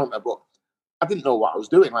chance to counter. But I didn't know what I was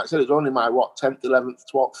doing. Like I said, it was only my, 10th, 11th,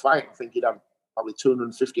 12th fight. I think he'd had probably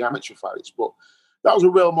 250 amateur fights. But that was a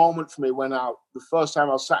real moment for me when the first time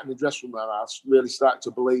I was sat in the dressing room, and I really started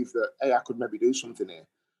to believe that, hey, I could maybe do something here.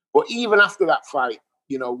 But even after that fight,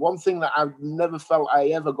 you know, one thing that I've never felt I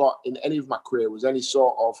ever got in any of my career was any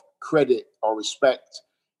sort of credit or respect.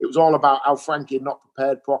 It was all about how Frankie had not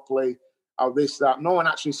prepared properly, how this, that. No one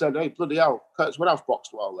actually said, hey, bloody hell, Curtis Woodhouse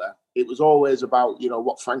boxed well there. It was always about, you know,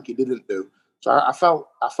 what Frankie didn't do. So I felt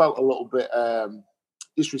a little bit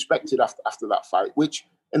disrespected after that fight, which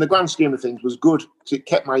in the grand scheme of things was good. It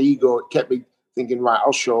kept my ego, it kept me thinking, right,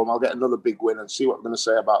 I'll show him, I'll get another big win and see what I'm going to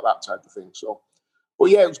say about that type of thing. So, but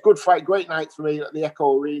yeah, it was a good fight, great night for me at the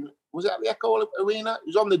Echo Arena. Was it at the Echo Arena? It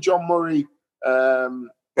was on the John Murray,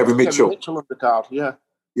 Kevin Mitchell undercard, yeah.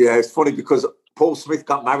 Yeah, it's funny because Paul Smith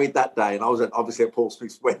got married that day, and I was obviously at Paul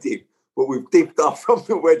Smith's wedding. But we've dipped off from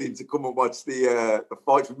the wedding to come and watch the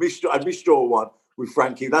fight. I missed your one with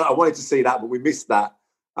Frankie. I wanted to see that, but we missed that.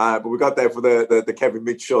 But we got there for the Kevin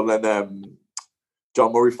Mitchell and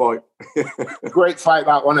John Murray fight. Great fight,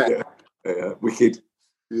 that, wasn't it? Yeah, wicked.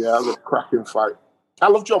 Yeah, it was a cracking fight. I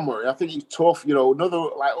love John Murray. I think he's tough. You know, another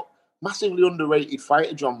like massively underrated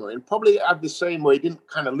fighter, John Murray, and probably had the same way. He didn't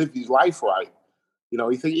kind of live his life right. You know,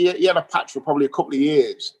 he had a patch for probably a couple of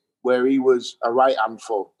years where he was a right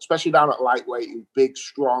handful, especially down at lightweight. He was big,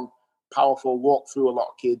 strong, powerful, walked through a lot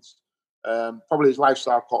of kids. Probably his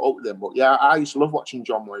lifestyle caught up with him. But yeah, I used to love watching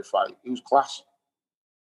John Murray fight. He was class.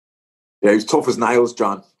 Yeah, he was tough as nails,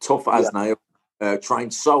 John. Tough as nails.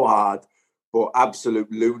 Trained so hard, but absolute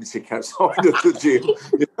lunatic outside of the gym.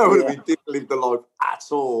 You know what I mean? Didn't live the life at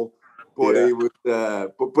all. But he was,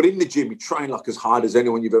 but in the gym, he trained like as hard as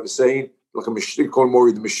anyone you've ever seen. Like a machine, call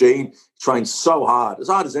Murray the Machine. He trained so hard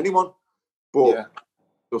as anyone. But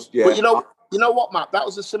But you know what, Matt? That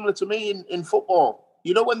was similar to me in football.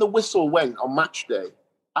 You know when the whistle went on match day,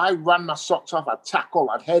 I ran my socks off. I'd tackle,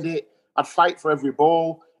 I'd head it, I'd fight for every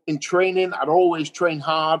ball. In training, I'd always train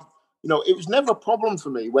hard. You know, it was never a problem for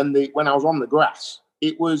me when I was on the grass.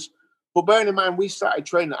 It was, but bearing in mind, we started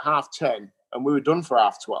training at 10:30 and we were done for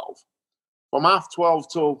 12:30. From 12:30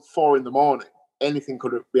 till 4 a.m, anything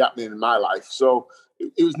could be happening in my life. So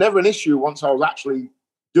it was never an issue once I was actually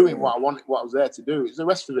doing what I wanted, what I was there to do. It was the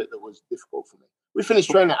rest of it that was difficult for me. We finished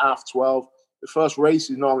training at 12:30. The first race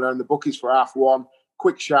is normally on the bookies for 1:30.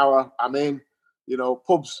 Quick shower, I'm in. You know,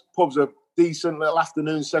 pubs are decent little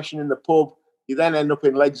afternoon session in the pub. You then end up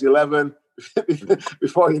in legs 11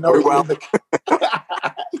 before you know it.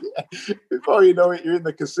 Before you know it, you're in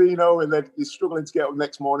the casino, and then you're struggling to get up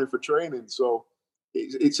next morning for training. So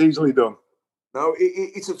it's easily done. No,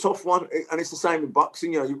 it's a tough one, and it's the same in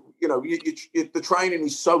boxing. The training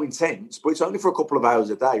is so intense, but it's only for a couple of hours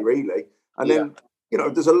a day, really. And then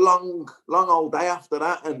there's a long old day after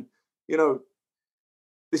that, and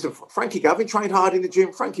listen, Frankie Gavin trained hard in the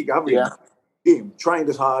gym. Frankie Gavin, trained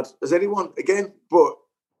as hard as anyone again, but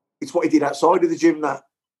it's what he did outside of the gym that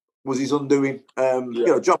was his undoing.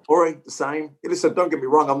 John Murray, the same. Listen, don't get me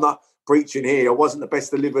wrong, I'm not preaching here. I wasn't the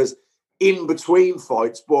best of livers in between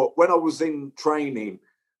fights, but when I was in training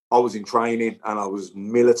and I was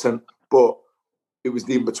militant, but it was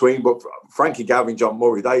the in between. But Frankie Gavin, John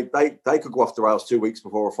Murray, they could go off the rails 2 weeks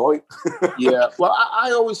before a fight. Well,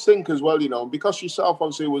 I always think as well, because yourself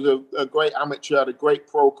obviously was a great amateur, had a great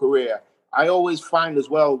pro career. I always find as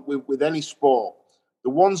well with any sport, the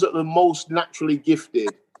ones that are the most naturally gifted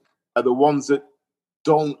are the ones that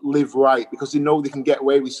don't live right because they know they can get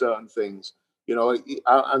away with certain things. And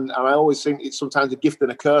I always think it's sometimes a gift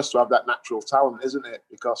and a curse to have that natural talent, isn't it?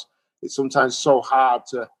 Because it's sometimes so hard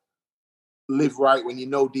to live right when you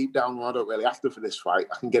know deep down, well, I don't really have to for this fight.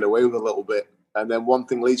 I can get away with a little bit. And then one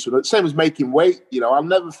thing leads to another. Same as making weight. I'll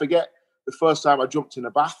never forget the first time I jumped in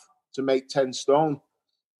a bath to make 10 stone.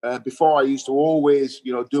 Before I used to always,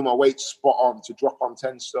 do my weight spot on to drop on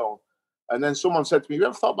 10 stone. And then someone said to me, "You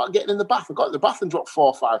ever thought about getting in the bath?" I got in the bath and dropped 4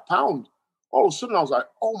 or 5 pounds. All of a sudden I was like,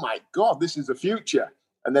 oh my God, this is the future.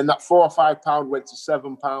 And then that 4 or 5 pound went to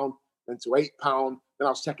 7 pound, then to 8 pound. Then I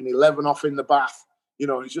was taking 11 off in the bath.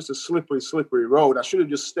 It's just a slippery road. I should have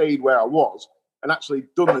just stayed where I was and actually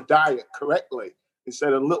done the diet correctly.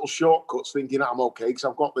 instead of little shortcuts, thinking I'm okay because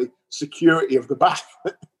I've got the security of the bath.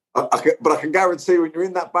 But I can guarantee when you're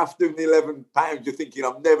in that bath doing the 11 pounds, you're thinking,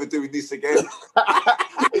 I'm never doing this again.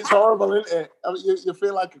 It's horrible, isn't it? I mean, you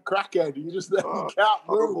feel like a crackhead. You can't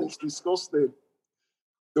move. It's disgusting.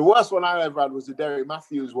 The worst one I ever had was the Derek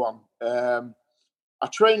Matthews one. I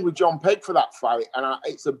trained with John Pegg for that fight, and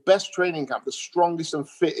it's the best training camp, the strongest and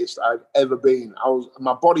fittest I've ever been.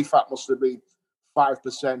 My body fat must have been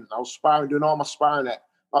 5%. I was sparring, doing all my sparring at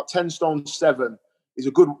about 10 stone 7. Is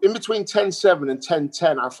a good in between 10.7 and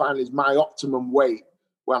 10.10. I find is my optimum weight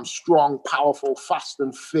where I'm strong, powerful, fast,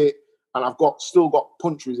 and fit, and I've still got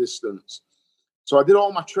punch resistance. So I did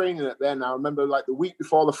all my training at then. I remember like the week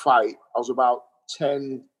before the fight, I was about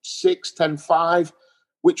 10.6, 10.5,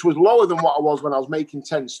 which was lower than what I was when I was making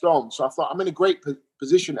 10 stone. So I thought I'm in a great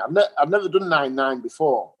position. I've never done 9.9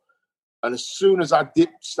 before, and as soon as I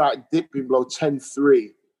started dipping below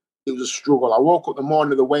 10.3. It was a struggle. I woke up the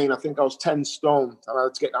morning of the weigh-in, I think I was 10 stone, and I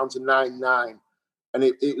had to get down to 9.9. And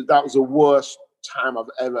that was the worst time I've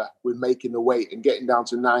ever with making the weight, and getting down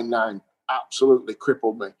to 9.9 absolutely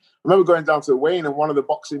crippled me. I remember going down to the weigh-in, and one of the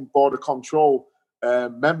boxing border control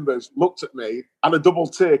members looked at me, had a double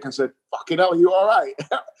take and said, "Fucking hell, are you all right?"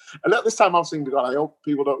 And at this time I was thinking, God, I hope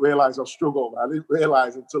people don't realise I've struggled. I didn't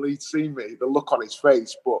realise until he'd seen me, the look on his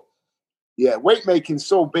face. But yeah, weight making's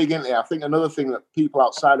so big, isn't it? I think another thing that people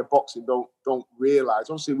outside of boxing don't realise,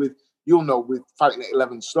 obviously with fighting at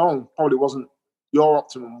 11 stone, probably wasn't your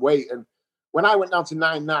optimum weight. And when I went down to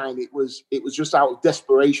 9.9, it was just out of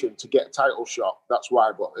desperation to get a title shot. That's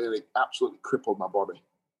why, but it absolutely crippled my body.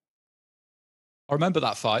 I remember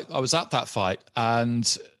that fight. I was at that fight,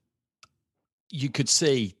 and you could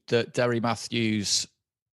see that Derry Matthews,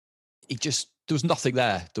 there was nothing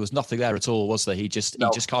there. There was nothing there at all, was there? He just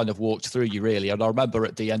kind of walked through you, really. And I remember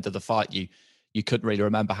at the end of the fight, you couldn't really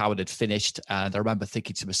remember how it had finished. And I remember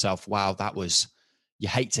thinking to myself, wow, you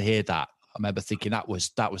hate to hear that. I remember thinking that was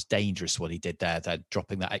dangerous what he did there,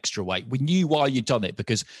 dropping that extra weight. We knew why you'd done it,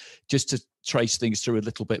 because just to trace things through a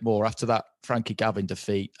little bit more, after that Frankie Gavin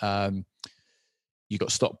defeat, you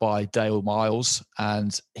got stopped by Dale Miles,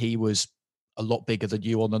 and he was a lot bigger than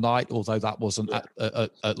you on the night, although that wasn't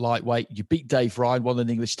at lightweight. You beat Dave Ryan, won an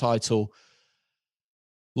English title,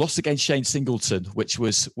 lost against Shane Singleton, which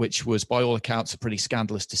was by all accounts a pretty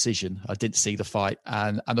scandalous decision. I didn't see the fight,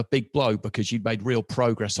 and a big blow, because you'd made real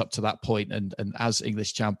progress up to that point, and as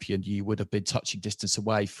English champion, you would have been touching distance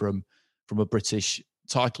away from a British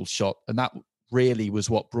title shot, and that really was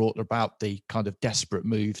what brought about the kind of desperate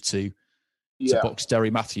move to box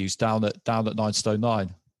Derry Matthews down at 9 stone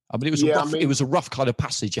 9. I mean, it was a rough kind of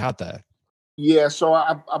passage you had there. Yeah, so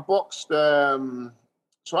I boxed.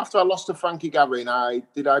 So after I lost to Frankie Gavin, I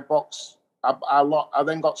box. I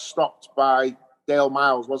then got stopped by Dale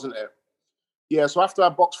Miles, wasn't it? Yeah. So after I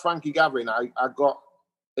boxed Frankie Gavin, I got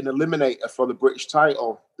an eliminator for the British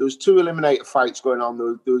title. There was 2 eliminator fights going on.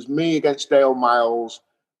 There was me against Dale Miles,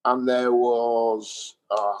 and there was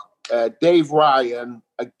Dave Ryan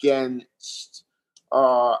against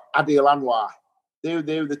Adil Anwar. They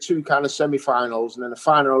were the 2 kind of semi-finals, and then the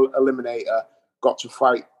final eliminator got to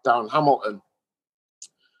fight down Hamilton.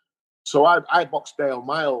 So I boxed Dale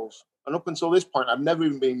Miles, and up until this point, I'd never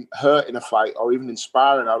even been hurt in a fight or even in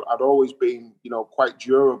sparring. I'd always been, quite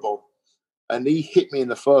durable. And he hit me in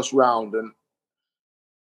the first round, and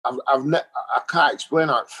I can't explain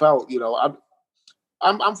how it felt.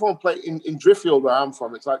 I'm from a place in Driffield, where I'm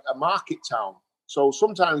from. It's like a market town. So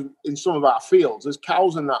sometimes in some of our fields, there's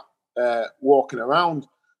cows and that walking around.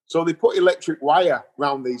 So they put electric wire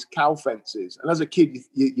around these cow fences. And as a kid,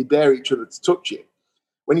 you dare each other to touch it.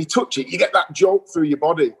 When you touch it, you get that jolt through your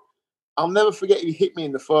body. I'll never forget he hit me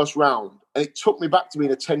in the first round. And it took me back to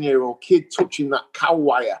being a 10-year-old kid touching that cow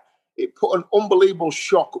wire. It put an unbelievable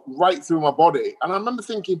shock right through my body. And I remember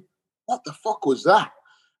thinking, what the fuck was that?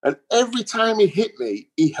 And every time he hit me,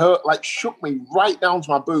 he shook me right down to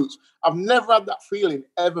my boots. I've never had that feeling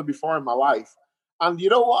ever before in my life. And you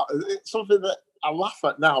know what? It's something that I laugh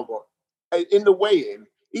at now, but in the weigh-in,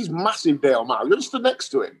 he's massive, Dale Miles. You're stood next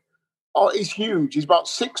to him. Oh, he's huge. He's about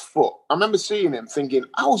 6 foot. I remember seeing him thinking,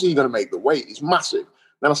 how's he going to make the weight? He's massive.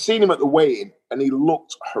 Then I seen him at the weigh-in, and he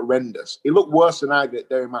looked horrendous. He looked worse than I did,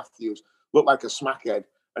 Derry Matthews. Looked like a smackhead.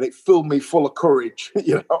 And it filled me full of courage.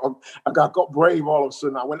 I got brave all of a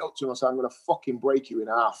sudden. I went up to him and said, I'm going to fucking break you in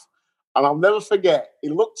half. And I'll never forget, he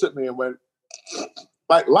looked at me and went,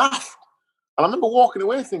 laughed. And I remember walking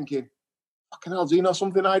away thinking, fucking hell, does he know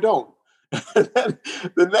something I don't? And then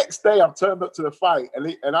the next day I turned up to the fight,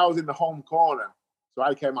 and I was in the home corner. So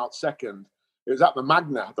I came out second. It was at the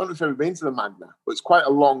Magna. I don't know if you've ever been to the Magna, but it's quite a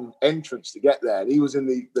long entrance to get there. And he was in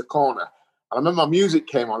the corner. I remember my music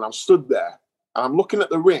came on. I'm stood there and I'm looking at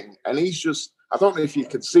the ring, and he's just, I don't know if you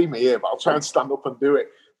can see me here, but I'll try and stand up and do it.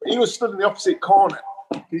 But he was stood in the opposite corner.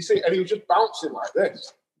 Can you see? And he was just bouncing like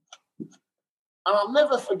this. And I'll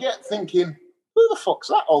never forget thinking, who the fuck's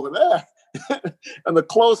that over there? And the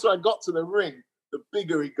closer I got to the ring, the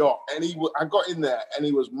bigger he got. And I got in there and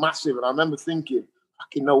he was massive. And I remember thinking,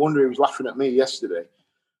 fucking no wonder he was laughing at me yesterday.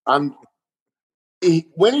 And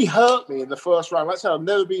when he hurt me in the first round, let's say I've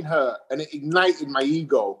never been hurt, and it ignited my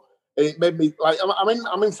ego. And it made me, like,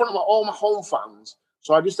 I'm in front of all my home fans.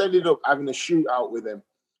 So I just ended up having a shootout with him.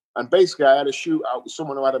 And basically I had a shootout with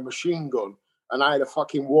someone who had a machine gun, and I had a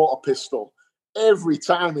fucking water pistol. Every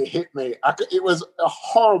time he hit me, it was a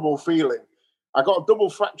horrible feeling. I got a double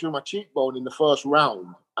fracture in my cheekbone in the first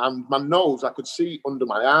round, and my nose, I could see under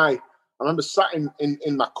my eye. I remember sat in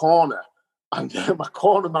my corner, and my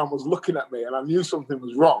corner man was looking at me, and I knew something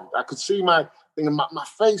was wrong. I could see my thing, and my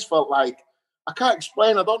face felt like, I can't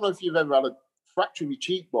explain. I don't know if you've ever had a fracture in your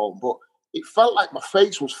cheekbone, but it felt like my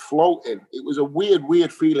face was floating. It was a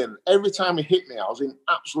weird feeling. Every time he hit me, I was in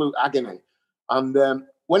absolute agony. And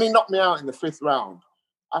when he knocked me out in the 5th round,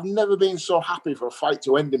 I've never been so happy for a fight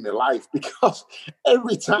to end in my life, because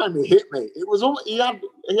every time he hit me, it was he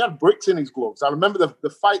had bricks in his gloves. I remember the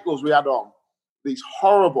fight gloves we had on, these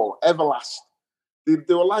horrible Everlast. They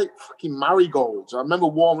were like fucking marigolds. I remember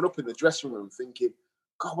warming up in the dressing room thinking,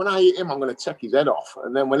 God, when I hit him, I'm going to take his head off.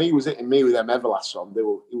 And then when he was hitting me with them Everlasts on, they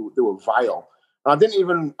were vile. And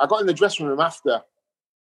I got in the dressing room after,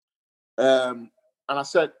 and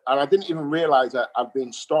I didn't even realize that I'd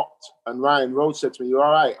been stopped. And Ryan Rhodes said to me, "You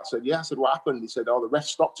all right?" I said, "Yeah." I said, "What happened?" He said, "Oh, the ref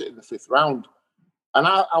stopped it in the 5th round." And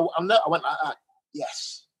I went like that.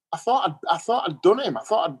 Yes. I thought I'd done him. I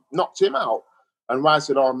thought I'd knocked him out. And Ryan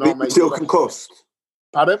said, "Oh, no, mate." Still concussed?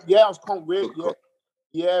 Pardon? Yeah, I was concussed.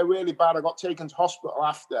 Yeah, really bad. I got taken to hospital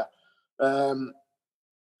after. And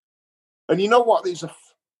you know what?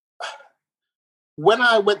 When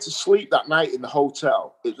I went to sleep that night in the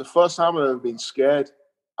hotel, it was the first time I've ever been scared.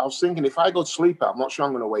 I was thinking, if I go to sleep, I'm not sure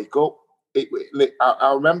I'm going to wake up.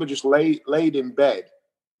 I remember just laid in bed,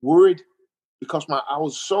 worried, because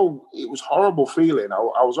it was horrible feeling. I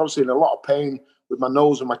was obviously in a lot of pain with my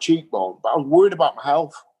nose and my cheekbone, but I was worried about my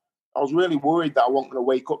health. I was really worried that I wasn't going to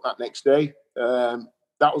wake up that next day.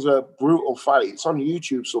 That was a brutal fight. It's on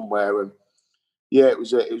YouTube somewhere, and yeah, it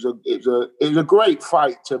was a great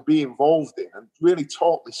fight to be involved in, and really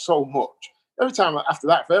taught me so much. Every time after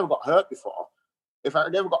that, if I ever got hurt before, if I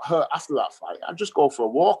ever got hurt after that fight, I'd just go for a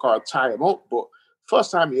walk or I'd tie him up. But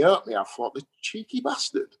first time he hurt me, I thought, the cheeky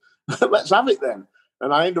bastard, let's have it then.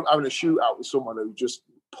 And I ended up having a shootout with someone who just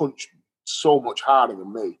punched so much harder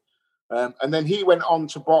than me. And then he went on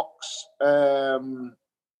to box.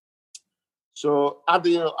 So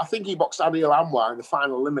Adil, I think he boxed Adil Anwar in the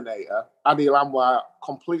final eliminator. Adil Anwar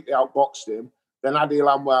completely outboxed him. Then Adil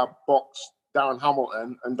Anwar boxed Darren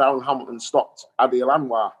Hamilton, and Darren Hamilton stopped Adil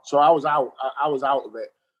Anwar. So I was out. I was out of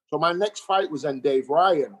it. So my next fight was then Dave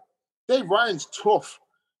Ryan. Dave Ryan's tough.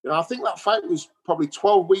 I think that fight was probably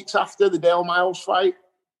 12 weeks after the Dale Miles fight.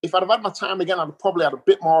 If I'd have had my time again, I'd have probably had a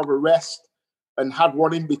bit more of a rest and had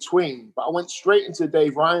one in between. But I went straight into the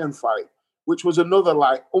Dave Ryan fight, which was another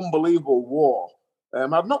unbelievable war.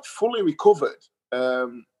 I've not fully recovered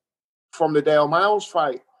from the Dale Miles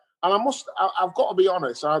fight. And I've got to be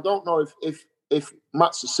honest, and I don't know if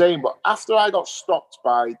Matt's the same, but after I got stopped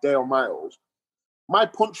by Dale Miles, my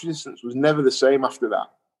punch resistance was never the same after that.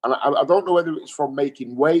 And I don't know whether it's from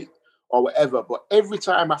making weight or whatever, but every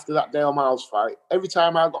time after that Dale Miles fight, every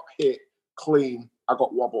time I got hit clean, I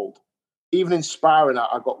got wobbled. Even in sparring,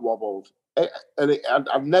 I got wobbled.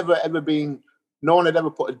 I've never ever been, no one had ever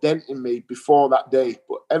put a dent in me before that day.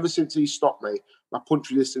 But ever since he stopped me, my punch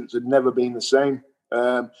resistance had never been the same.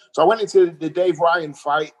 So I went into the Dave Ryan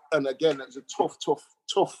fight, and again, it was a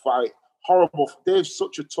tough fight. Horrible. Dave's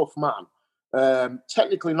such a tough man.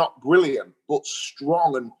 Technically not brilliant, but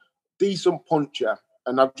strong and decent puncher.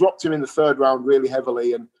 And I dropped him in the 3rd round really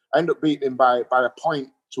heavily, and I ended up beating him by a point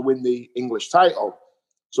to win the English title.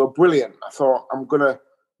 So brilliant. I thought, I'm going to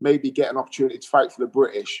maybe get an opportunity to fight for the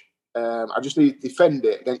British. I just need to defend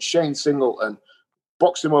it against Shane Singleton,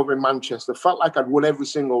 boxed him over in Manchester. Felt like I'd won every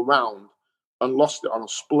single round and lost it on a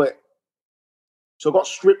split. So I got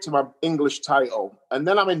stripped of my English title. And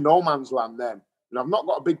then I'm in no man's land then. And I've not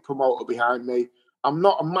got a big promoter behind me. I'm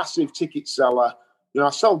not a massive ticket seller. I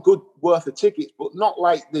sell good worth of tickets, but not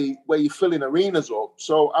like the where you're filling arenas up.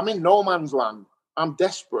 So I'm in no man's land. I'm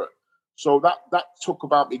desperate. So that took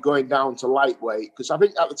about me going down to lightweight, because I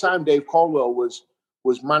think at the time Dave Caldwell was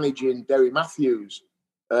managing Derry Matthews.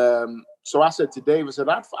 So I said to Dave, I said,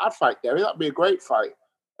 I'd fight Derry. That'd be a great fight.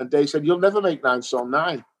 And Dave said, you'll never make 9 stone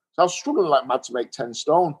 9. So I was struggling like mad to make 10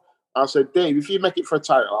 stone. I said, Dave, if you make it for a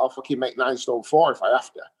title, I'll fucking make 9 stone 4 if I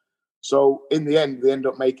have to. So in the end, they end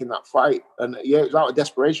up making that fight. And yeah, it was out of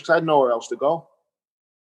desperation because I had nowhere else to go.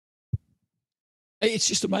 It's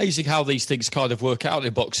just amazing how these things kind of work out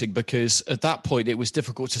in boxing, because at that point it was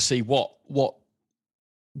difficult to see what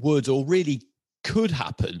would or really could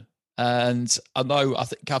happen. And I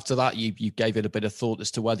think after that you gave it a bit of thought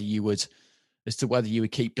as to whether you would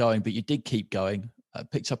keep going, but you did keep going.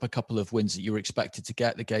 Picked up a couple of wins that you were expected to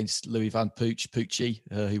get against Louis Van Pucci,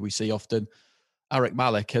 who we see often, Eric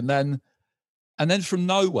Malik, and then from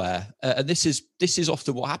nowhere, and this is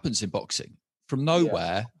often what happens in boxing. From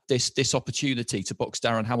nowhere, this opportunity to box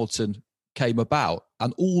Darren Hamilton came about,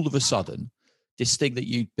 and all of a sudden, this thing that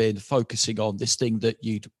you'd been focusing on, this thing that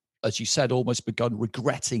you'd, as you said, almost begun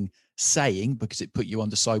regretting saying because it put you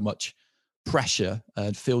under so much pressure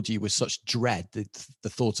and filled you with such dread, the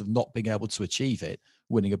thought of not being able to achieve it,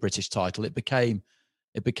 winning a British title, it became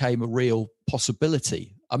a real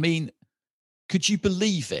possibility. I mean, could you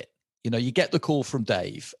believe it? You know, you get the call from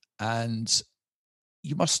Dave, and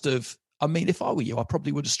you must have. I mean, if I were you, I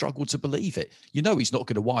probably would have struggled to believe it. You know, he's not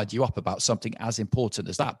going to wind you up about something as important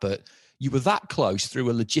as that, but you were that close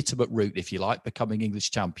through a legitimate route, if you like, becoming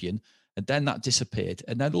English champion, and then that disappeared,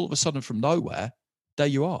 and then all of a sudden, from nowhere, there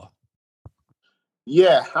you are.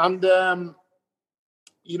 Yeah, and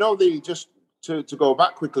you know, just to go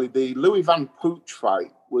back quickly, the Louis Van Pooch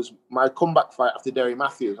fight was my comeback fight after Derry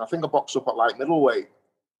Matthews. I think I boxed up at light middleweight.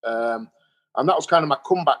 And that was kind of my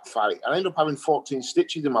comeback fight. And I ended up having 14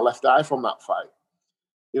 stitches in my left eye from that fight.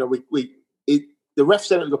 You know, the ref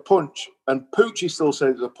said it was a punch, and Poochie still said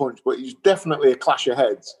it was a punch, but it was definitely a clash of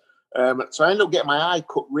heads. So I ended up getting my eye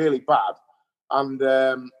cut really bad. And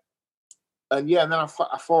yeah, and then I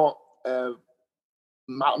fought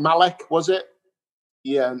Malik, was it?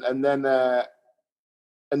 Yeah, and then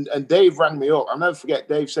and Dave rang me up. I'll never forget,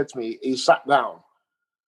 Dave said to me, he sat down.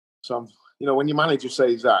 So I'm, you know, when your manager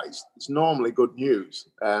says that, it's normally good news.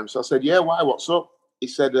 So I said, yeah, why? What's up? He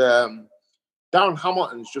said, Darren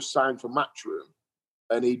Hamilton's just signed for Matchroom,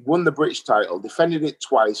 and he'd won the British title, defended it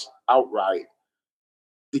twice outright.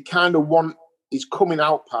 They kind of want his coming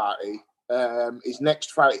out party, his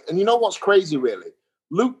next fight. And you know what's crazy, really?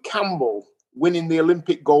 Luke Campbell winning the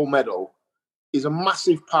Olympic gold medal is a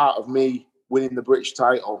massive part of me winning the British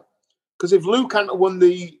title. Because if Luke hadn't won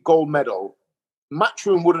the gold medal,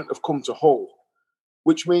 Matchroom wouldn't have come to Hull,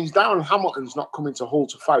 which means Darren Hamilton's not coming to Hull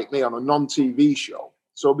to fight me on a non-TV show.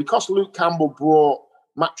 So because Luke Campbell brought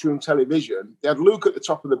Matchroom Television, they had Luke at the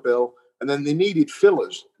top of the bill, and then they needed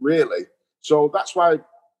fillers, really. So that's why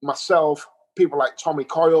myself, people like Tommy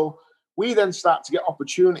Coyle, we then start to get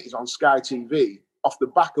opportunities on Sky TV off the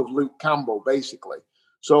back of Luke Campbell, basically.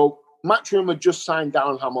 So Matchroom had just signed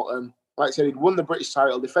Darren Hamilton. Like I said, he'd won the British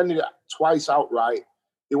title, defended it twice outright.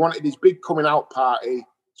 They wanted his big coming out party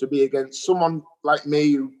to be against someone like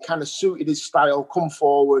me who kind of suited his style, come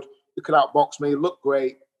forward, who could outbox me, look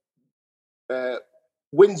great,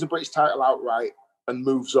 wins the British title outright and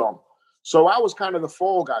moves on. So I was kind of the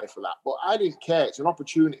fall guy for that, but I didn't care. It's an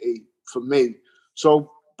opportunity for me.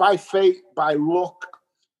 So by fate, by luck,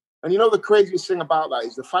 and you know the craziest thing about that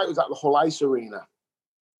is the fight was at the Hull Ice Arena.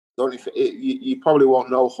 Don't you probably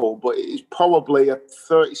won't know Hull, but it is probably a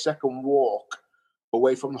 30-second walk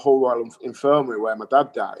away from the Hull Royal Infirmary where my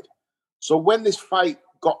dad died. So when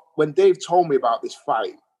Dave told me about this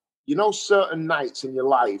fight, you know, certain nights in your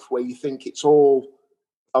life where you think it's all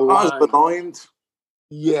aligned.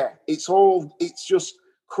 Yeah, it's just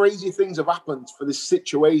crazy things have happened for this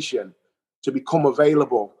situation to become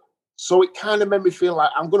available. So it kind of made me feel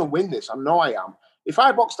like I'm going to win this. I know I am. If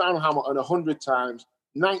I boxed Darren Hamilton 100 times,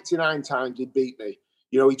 99 times he'd beat me.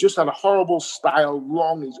 You know, he just had a horrible style,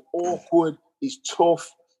 long, he's awkward, he's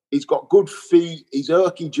tough, he's got good feet, he's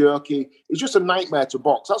jerky. He's just a nightmare to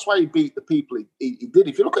box. That's why he beat the people he did.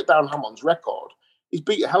 If you look at Darren Hamilton's record, he's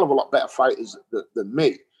beat a hell of a lot better fighters than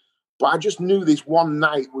me. But I just knew this one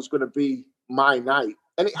night was going to be my night.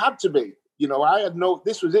 And it had to be. You know,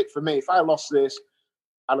 this was it for me. If I lost this,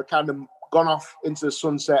 I'd have kind of gone off into the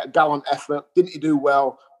sunset, a gallant effort. Didn't he do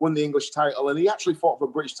well? Won the English title. And he actually fought for a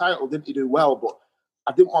British title. Didn't he do well? But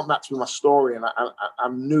I didn't want that to be my story. And I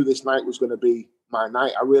knew this night was going to be my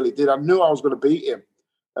night. I really did. I knew I was going to beat him.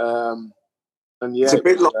 And yeah. It's a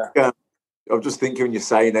bit like, I'm just thinking when you're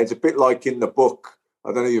saying that, it's a bit like in the book. I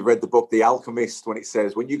don't know if you've read the book, The Alchemist, when it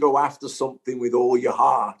says, when you go after something with all your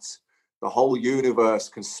heart, the whole universe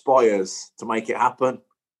conspires to make it happen.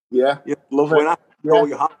 Yeah, you love it. All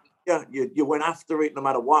your heart. Yeah, you went after it no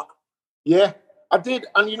matter what. Yeah, I did,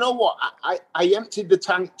 and you know what? I emptied the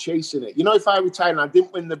tank chasing it. You know, if I retired and I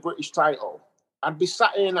didn't win the British title, I'd be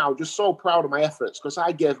sat here now just so proud of my efforts because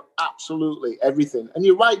I gave absolutely everything. And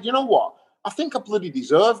you're right, you know what? I think I bloody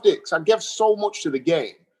deserved it because I gave so much to the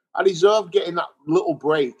game. I deserved getting that little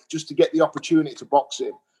break just to get the opportunity to box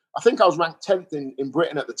in. I think I was ranked 10th in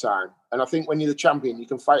Britain at the time. And I think when you're the champion, you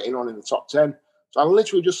can fight in the top 10. So I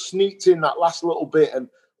literally just sneaked in that last little bit. And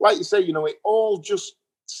like you say, you know, it all just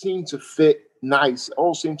seemed to fit nice. It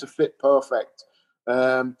all seemed to fit perfect.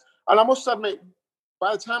 And I must admit,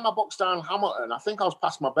 by the time I boxed down Hamilton, I think I was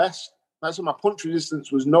past my best. That's when my punch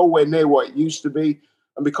resistance was nowhere near what it used to be.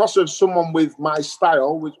 And because of someone with my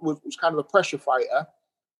style, which was kind of a pressure fighter,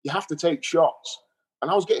 you have to take shots. And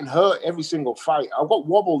I was getting hurt every single fight. I got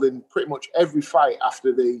wobbled in pretty much every fight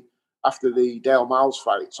after the Dale Miles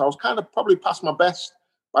fight. So I was kind of probably past my best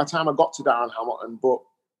by the time I got to Darren Hamilton. But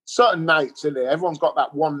certain nights, in there, everyone's got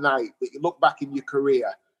that one night that you look back in your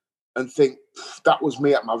career and think, that was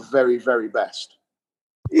me at my very, very best.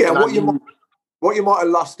 Yeah, what you might have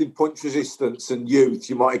lost in punch resistance and youth,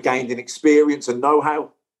 you might have gained in experience and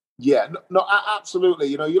know-how. Yeah, no, absolutely.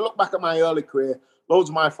 You know, you look back at my early career, loads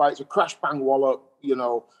of my fights were crash, bang, wallop. You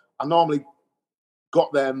know, I normally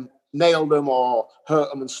got them, nailed them or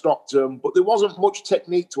hurt them and stopped them, but there wasn't much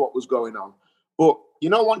technique to what was going on. But, you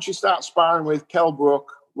know, once you start sparring with Kell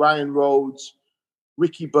Brook, Ryan Rhodes,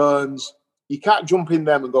 Ricky Burns, you can't jump in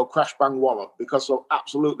them and go crash, bang, wallop because they'll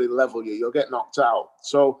absolutely level you. You'll get knocked out.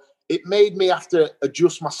 So it made me have to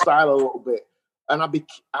adjust my style a little bit. And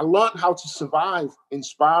I learned how to survive in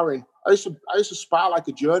sparring. I used to spar like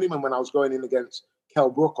a journeyman when I was going in against Kell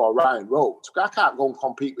Brook or Ryan Rhodes. I can't go and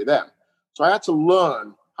compete with them. So I had to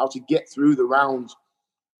learn how to get through the rounds.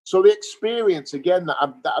 So the experience, again, that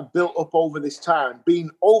I built up over this time, being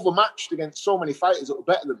overmatched against so many fighters that were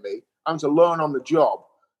better than me, and to learn on the job.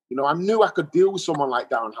 You know, I knew I could deal with someone like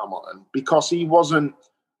Darren Hamilton because he wasn't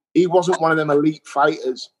one of them elite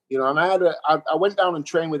fighters. You know, and I went down and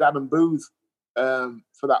trained with Adam Booth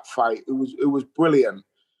for that fight. It was brilliant.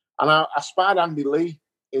 And I sparred Andy Lee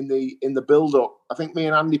in the build-up. I think me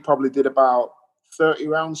and Andy probably did about 30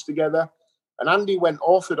 rounds together. And Andy went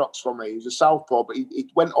orthodox for me. He was a southpaw, but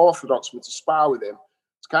he went orthodox for me to spar with him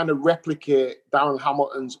to kind of replicate Darren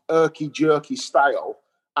Hamilton's irky, jerky style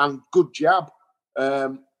and good jab.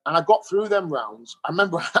 And I got through them rounds. I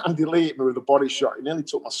remember Andy Lee hit me with a body shot. He nearly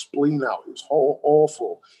took my spleen out. It was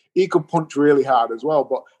awful. He could punch really hard as well.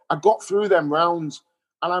 But I got through them rounds.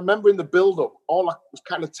 And I remember in the build-up, all I was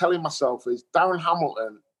kind of telling myself is Darren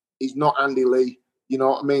Hamilton is not Andy Lee. You know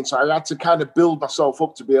what I mean? So I had to kind of build myself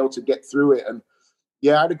up to be able to get through it. And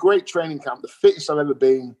yeah, I had a great training camp, the fittest I've ever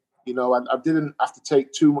been. You know, I didn't have to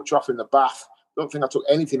take too much off in the bath. I don't think I took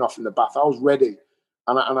anything off in the bath. I was ready.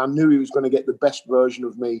 And I knew he was going to get the best version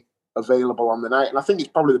of me available on the night. And I think it's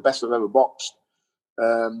probably the best I've ever boxed.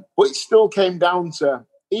 But it still came down to,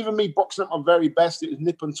 even me boxing at my very best, it was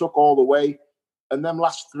nip and tuck all the way. And them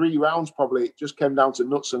last 3 rounds, probably, it just came down to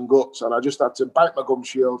nuts and guts. And I just had to bite my gum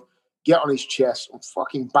shield, get on his chest, and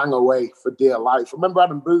fucking bang away for dear life. I remember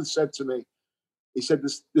Adam Booth said to me, he said,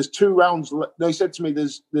 there's 2 rounds. No, he said to me,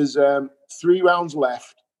 there's 3 rounds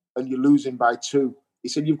left and you're losing by 2. He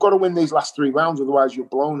said, you've got to win these last 3 rounds, otherwise you've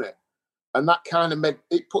blown it. And that kind of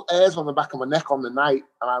put hairs on the back of my neck on the night.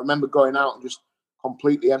 And I remember going out and just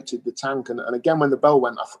completely emptied the tank. And again, when the bell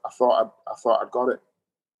went, I thought I'd got it.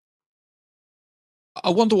 I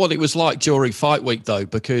wonder what it was like during fight week, though,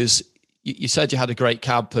 because you said you had a great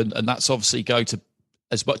camp, and that's obviously going to,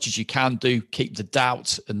 as much as you can do, keep the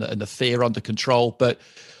doubt and the fear under control. But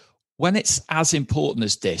when it's as important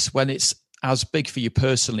as this, when it's as big for you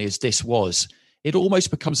personally as this was, it almost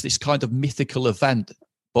becomes this kind of mythical event,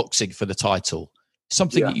 boxing for the title,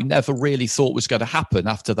 something that you never really thought was going to happen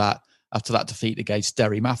after that defeat against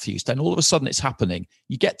Derry Matthews. Then all of a sudden it's happening.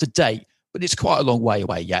 You get the date, but it's quite a long way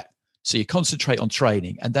away yet. So you concentrate on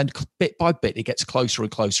training, and then bit by bit, it gets closer and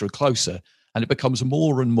closer and closer, and it becomes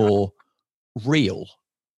more and more real.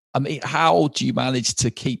 I mean, how do you manage to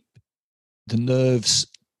keep the nerves,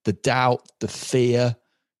 the doubt, the fear,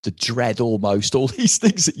 the dread, almost all these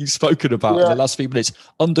things that you've spoken about in the last few minutes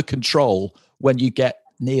under control when you get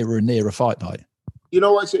nearer and nearer fight night? You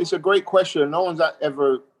know, it's a great question. No one's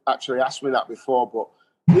ever actually asked me that before,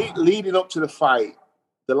 but leading up to the fight,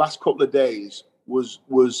 the last couple of days was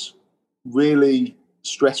really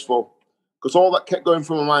stressful, because all that kept going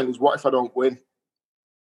through my mind is, what if I don't win?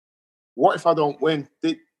 What if I don't win?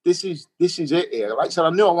 This is it here. Like I said, I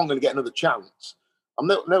knew I wasn't going to get another chance. I'm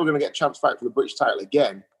never going to get a chance to fight for the British title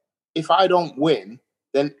again. If I don't win,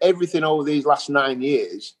 then everything over these last 9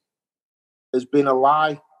 years has been a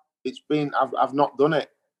lie. I've not done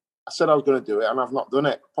it. I said I was going to do it, and I've not done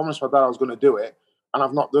it. I promised my dad I was going to do it, and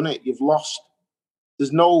I've not done it. You've lost.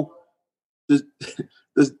 There's no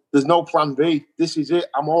plan B. This is it.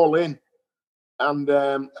 I'm all in. And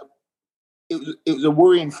it was a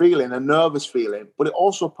worrying feeling, a nervous feeling, but it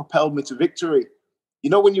also propelled me to victory. You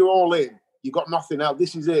know, when you're all in, you've got nothing else.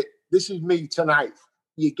 This is it. This is me tonight.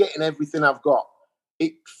 You're getting everything I've got.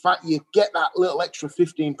 In fact, you get that little extra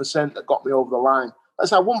 15% that got me over the line.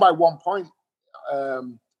 As I won by 1 point.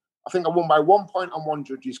 I think I won by 1 point on one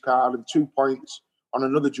judge's card and 2 points on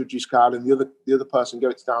another judge's card, and the other person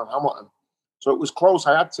gave it to Darren Hamilton. So it was close.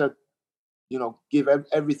 I had to, give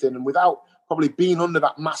everything, and without probably being under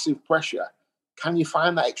that massive pressure, can you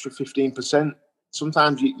find that extra 15%?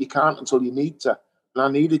 Sometimes you can't until you need to, and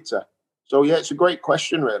I needed to. So yeah, it's a great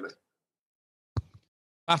question, really.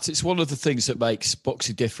 Matt, it's one of the things that makes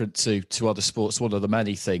boxing different to other sports, one of the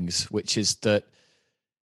many things, which is that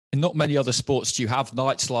in not many other sports do you have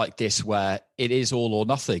nights like this where it is all or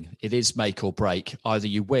nothing. It is make or break. Either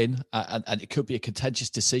you win, and it could be a contentious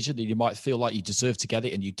decision, and you might feel like you deserve to get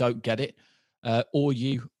it and you don't get it, or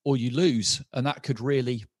you lose, and that could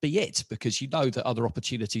really be it, because you know that other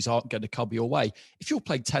opportunities aren't going to come your way. If you're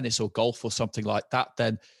playing tennis or golf or something like that,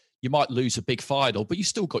 then you might lose a big final, but you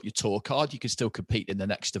still got your tour card. You can still compete in the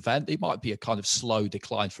next event. It might be a kind of slow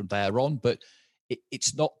decline from there on, but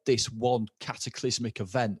it's not this one cataclysmic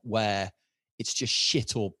event where it's just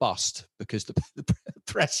shit or bust, because the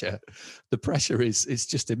pressure is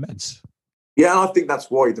just immense. Yeah, and I think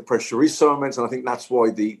that's why the pressure is so immense, and I think that's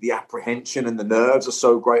why the apprehension and the nerves are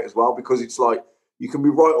so great as well, because it's like you can be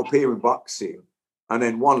right up here in boxing and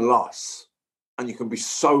then one loss, and you can be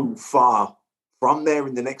so far from there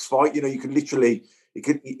in the next fight. You could literally, it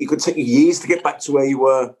could take you years to get back to where you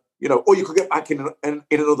were, or you could get back in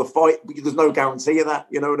another fight, but there's no guarantee of that.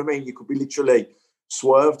 You know what I mean? You could be literally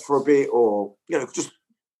swerved for a bit, or, just,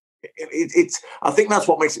 I think that's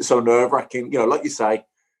what makes it so nerve-wracking. Like you say,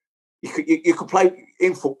 you could play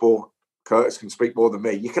in football. Curtis can speak more than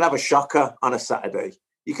me. You can have a shocker on a Saturday.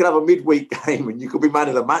 You can have a midweek game and you could be man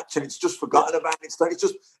of the match, and it's just forgotten about. It's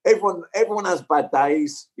just everyone has bad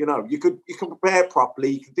days. You can prepare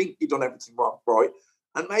properly. You can think you've done everything right,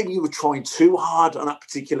 and maybe you were trying too hard on that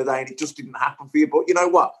particular day and it just didn't happen for you. But you know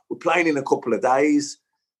what? We're playing in a couple of days.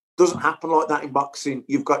 Doesn't happen like that in boxing.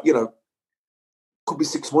 You've got, could be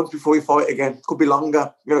 6 months before you fight again. Could be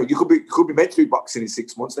longer. You could be meant to be boxing in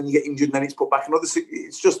 6 months, then you get injured, and then it's put back another 6.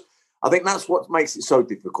 It's just, I think that's what makes it so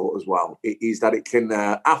difficult as well. It is that it can,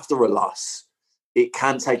 after a loss, it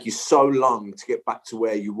can take you so long to get back to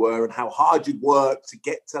where you were, and how hard you'd work to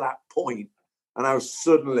get to that point, and how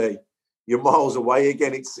suddenly you're miles away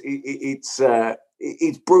again. It's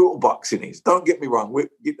brutal, boxing is. Don't get me wrong.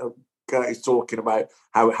 Curtis talking about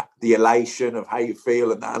how the elation of how you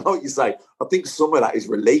feel and that. And like you say, I think some of that is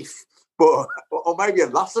relief, or maybe a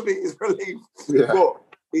loss of it is relief. Yeah. But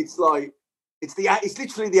it's like, it's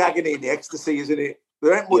literally the agony and the ecstasy, isn't it?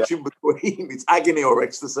 There ain't much in between. It's agony or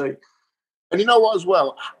ecstasy. And you know what as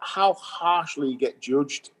well? How harshly you get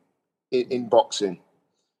judged in boxing.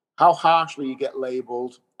 How harshly you get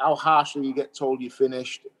labelled. How harshly you get told you're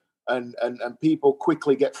finished. And people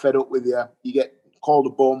quickly get fed up with you. You get called a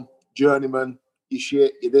bum, journeyman, you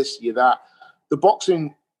shit, you this, you that. The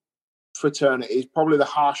boxing fraternity is probably the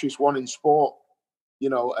harshest one in sport,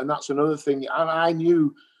 and that's another thing. And I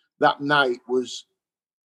knew that night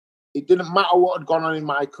it didn't matter what had gone on in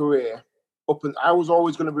my career, I was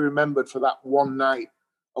always going to be remembered for that one night.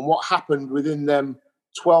 And what happened within them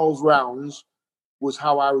 12 rounds was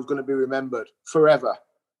how I was going to be remembered forever.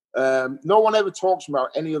 No one ever talks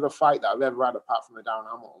about any other fight that I've ever had apart from the Darren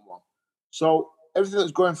Hamilton one. So everything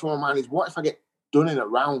that's going through my mind is, what if I get done in a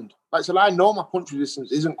round? Like I said, I know my punch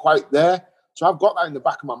resistance isn't quite there. So I've got that in the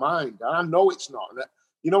back of my mind. And I know it's not. And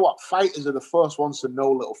you know what? Fighters are the first ones to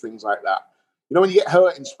know little things like that. When you get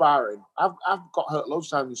hurt in sparring, I've got hurt loads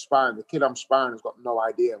of times in sparring. The kid I'm sparring has got no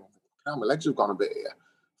idea. My legs have gone a bit here.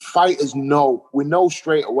 Fighters know. We know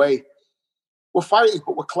straight away. We're fighters,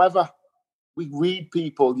 but we're clever. We read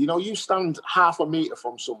people. You stand half a meter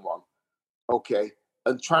from someone, okay,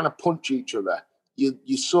 and trying to punch each other.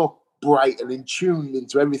 You're so bright and in tune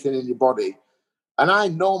into everything in your body. And I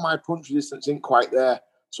know my punch resistance isn't quite there.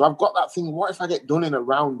 So I've got that thing, what if I get done in a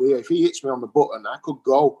round here? If he hits me on the button, I could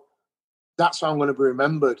go. That's how I'm going to be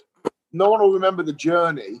remembered. No one will remember the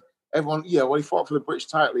journey. Everyone, when he fought for the British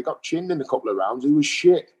title, he got chinned in a couple of rounds. He was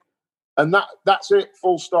shit. And that's it,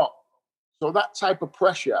 full stop. So that type of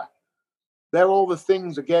pressure, they're all the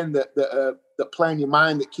things, again, that play in your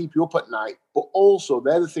mind, that keep you up at night. But also,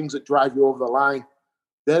 they're the things that drive you over the line.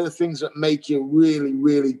 They're the things that make you really,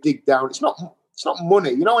 really dig down. It's not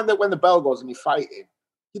money. When the bell goes and you're fighting,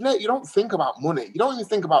 you don't think about money. You don't even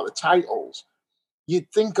think about the titles. You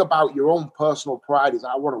think about your own personal pride. Is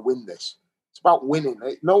I want to win this. It's about winning.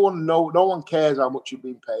 No one cares how much you've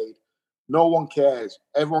been paid. No one cares.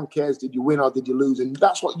 Everyone cares. Did you win or did you lose? And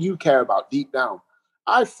that's what you care about deep down.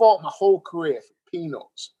 I fought my whole career for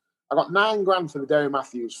peanuts. I got $9,000 for the Derry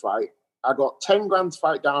Matthews fight. I got $10,000 to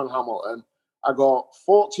fight Darren Hamilton. I got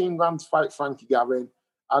 $14,000 to fight Frankie Gavin.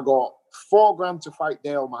 I got $4,000 to fight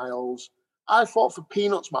Dale Miles. I fought for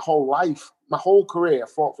peanuts my whole life. My whole career I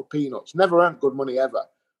fought for peanuts. Never earned good money ever.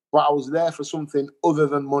 But I was there for something other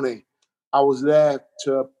than money. I was there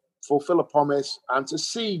to fulfill a promise and to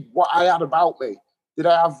see what I had about me. Did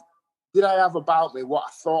I have about me what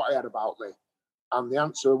I thought I had about me? And the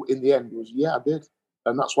answer in the end was, yeah, I did.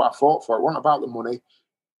 And that's what I fought for. It wasn't about the money.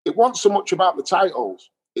 It wasn't so much about the titles.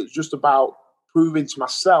 It was just about proving to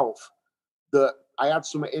myself that I had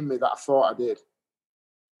something in me that I thought I did.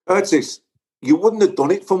 Curtis, you wouldn't have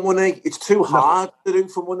done it for money. It's too hard to do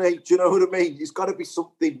for money. Do you know what I mean? It's got to be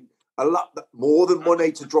something a lot more than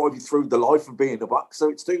money to drive you through the life of being a boxer.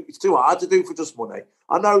 It's too hard to do for just money.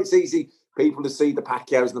 I know it's easy people to see the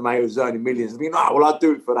Pacquiaos and the Mayweathers earning millions. I mean, I'd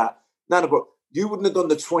do it for that. No, but you wouldn't have done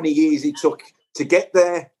the 20 years it took to get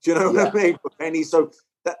there. Do you know what I mean? For pennies. So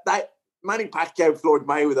that Manny Pacquiao, Floyd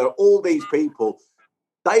Mayweather, all these people,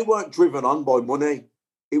 they weren't driven on by money.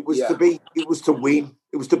 It was to win.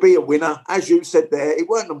 It was to be a winner. As you said there, it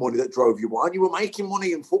weren't the money that drove you on. You were making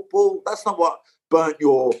money in football. That's not what burnt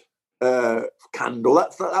your candle.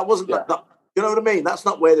 That wasn't that. You know what I mean? That's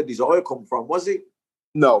not where the desire come from, was it?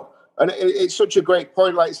 No. And it's such a great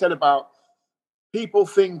point, like you said, about people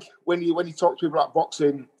think when you talk to people about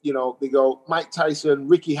boxing, they go Mike Tyson,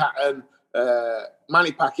 Ricky Hatton,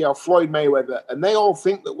 Manny Pacquiao, Floyd Mayweather, and they all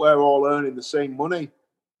think that we're all earning the same money.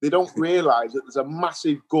 They don't realise that there's a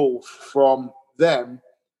massive gulf from them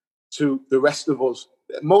to the rest of us.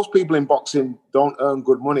 Most people in boxing don't earn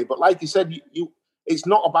good money, but like you said, it's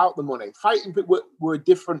not about the money. Fighting people, we're a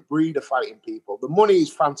different breed of fighting people. The money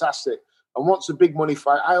is fantastic, and once a big money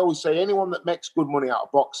fight, I always say anyone that makes good money out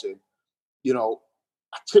of boxing,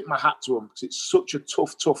 I tip my hat to them because it's such a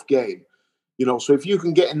tough game. So if you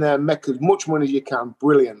can get in there and make as much money as you can,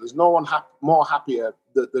 brilliant. There's no one more happier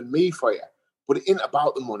than me for you. But it ain't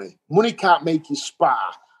about the money. Money can't make you spar.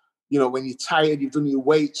 When you're tired, you've done your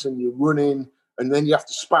weights and you're running, and then you have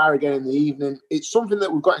to spar again in the evening. It's something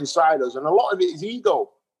that we've got inside us, and a lot of it is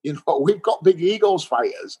ego. We've got big egos,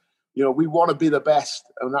 fighters. We want to be the best,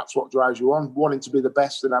 and that's what drives you on, wanting to be the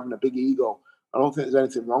best and having a big ego. I don't think there's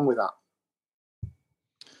anything wrong with that.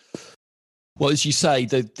 Well, as you say,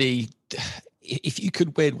 if you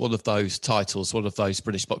could win one of those titles, one of those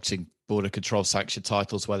British Boxing Board of Control sanctioned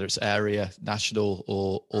titles, whether it's area, national,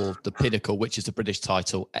 or the pinnacle, which is the British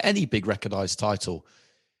title, any big recognised title,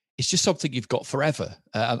 it's just something you've got forever.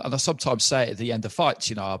 And I sometimes say at the end of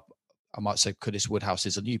fights, I might say Curtis Woodhouse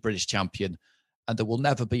is a new British champion, and there will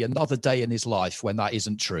never be another day in his life when that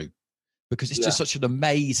isn't true. Because it's just such an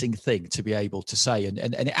amazing thing to be able to say. And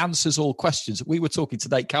it answers all questions. We were talking to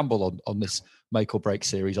Nate Campbell on this Make or Break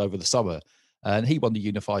series over the summer. And he won the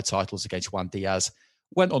unified titles against Juan Diaz,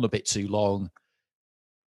 went on a bit too long,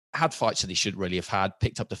 had fights that he shouldn't really have had,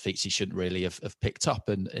 picked up defeats he shouldn't really have picked up.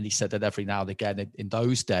 And he said that every now and again in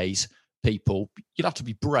those days, people, you'd have to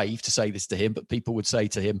be brave to say this to him, but people would say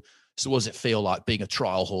to him, so what does it feel like being a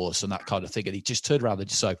trial horse and that kind of thing? And he just turned around and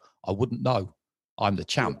just said, I wouldn't know. I'm the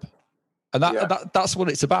champ. And that's what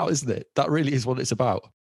it's about, isn't it? That really is what it's about.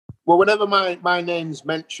 Well, whenever my name's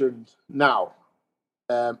mentioned now,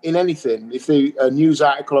 in anything, if a news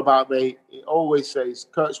article about me, it always says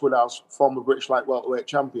Curtis Woodhouse, former British light welterweight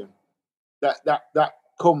champion. That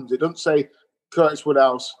comes. It doesn't say Curtis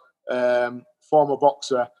Woodhouse, former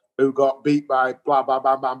boxer who got beat by blah blah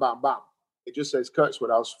bam bam bam bam. It just says Curtis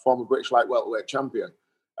Woodhouse, former British light welterweight champion.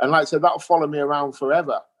 And like I said, that'll follow me around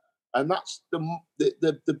forever. And that's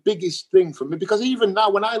the biggest thing for me, because even now,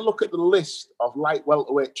 when I look at the list of light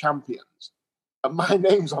welterweight champions, and my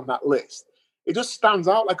name's on that list, it just stands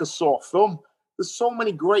out like a sore thumb. There's so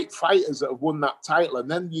many great fighters that have won that title, and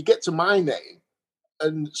then you get to my name.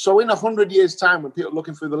 And so in 100 years' time, when people are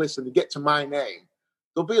looking through the list and they get to my name,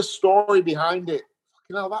 there'll be a story behind it.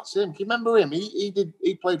 That's him. Can you remember him?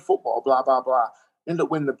 He played football, blah, blah, blah. Ended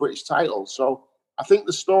up winning the British title. So I think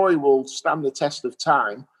the story will stand the test of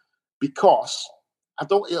time, because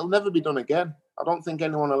it'll never be done again. I don't think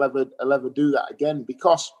anyone will ever do that again,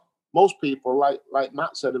 because most people, like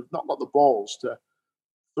Matt said, have not got the balls to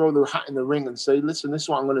throw their hat in the ring and say, listen, this is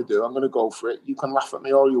what I'm going to do. I'm going to go for it. You can laugh at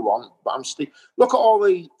me all you want, but I'm stick. Look at all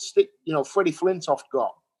the stick, Freddie Flintoff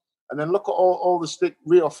got. And then look at all the stick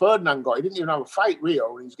Rio Ferdinand got. He didn't even have a fight,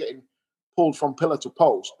 Rio, and he's getting pulled from pillar to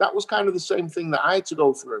post. That was kind of the same thing that I had to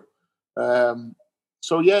go through.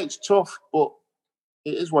 So yeah, it's tough, but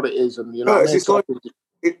it is what it is. And you know, it's like,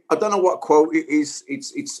 I don't know what quote it is.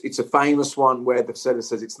 It's a famous one where the seller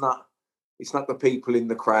says it's not the people in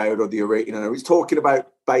the crowd or the arena. You know, it's talking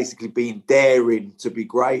about basically being daring to be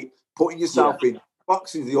great, putting yourself in.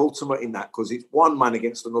 Boxing is the ultimate in that because it's one man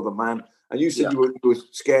against another man. And you said you were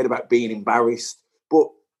scared about being embarrassed, but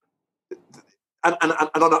and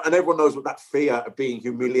everyone knows what that fear of being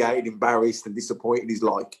humiliated, embarrassed, and disappointed is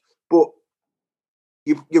like. But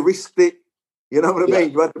you risked it. You know what I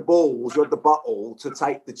mean? You had the balls, you had the bottle to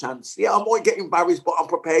take the chance. Yeah, I might get embarrassed, but I'm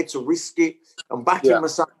prepared to risk it. I'm backing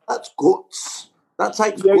myself. That's guts. That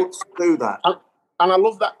takes guts to do that. And I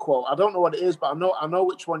love that quote. I don't know what it is, but I know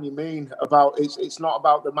which one you mean. About it's not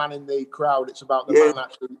about the man in the crowd. It's about the man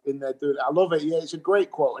actually in there doing it. I love it. Yeah, it's a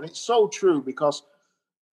great quote, and it's so true because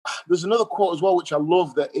there's another quote as well which I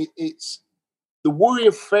love. That it's the worry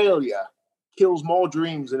of failure kills more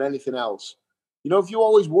dreams than anything else. You know, if you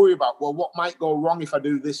always worry about, well, what might go wrong if I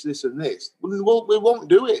do this, this, and this, we won't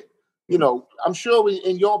do it. You know, I'm sure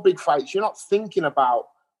in your big fights, you're not thinking about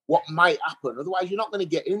what might happen. Otherwise, you're not going to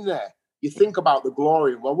get in there. You think about the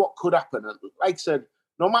glory. Well, what could happen? And like I said,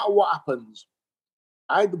 no matter what happens,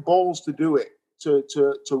 I had the balls to do it, to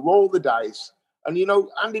roll the dice. And, you know,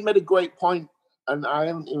 Andy made a great point, and I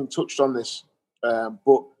haven't even touched on this,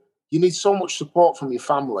 but you need so much support from your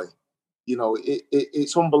family. You know,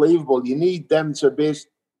 it's unbelievable. You need them to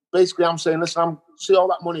basically, I'm saying, listen, see all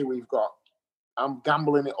that money we've got. I'm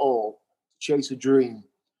gambling it all to chase a dream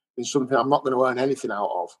in something I'm not going to earn anything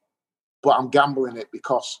out of. But I'm gambling it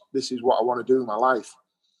because this is what I want to do in my life.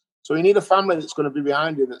 So you need a family that's going to be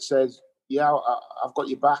behind you that says, yeah, I've got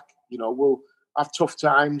your back. You know, we'll have tough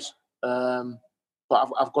times, but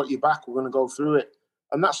I've got your back. We're going to go through it.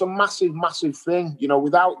 And that's a massive, massive thing. You know,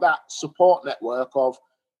 without that support network of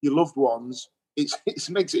your loved ones, it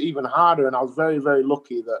makes it even harder. And I was very, very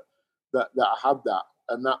lucky that I had that.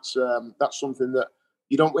 And that's something that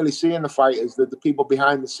you don't really see in the fighters, the people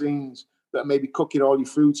behind the scenes that are maybe cooking all your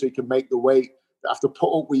food so you can make the weight, that have to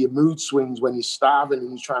put up with your mood swings when you're starving and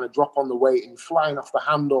you're trying to drop on the weight and you're flying off the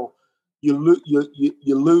handle. You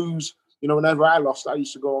lose. You know, whenever I lost, I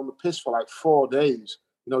used to go on the piss for like 4 days,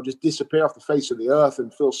 you know, just disappear off the face of the earth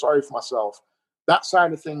and feel sorry for myself. That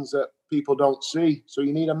side of things that people don't see. So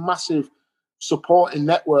you need a massive supporting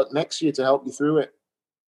network next to you to help you through it.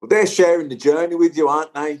 Well, they're sharing the journey with you,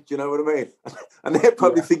 aren't they? Do you know what I mean? And they're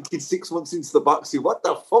probably thinking 6 months into the boxing, what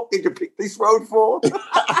the fuck did you pick this road for?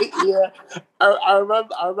 Yeah, I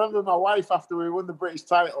remember my wife after we won the British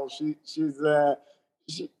title.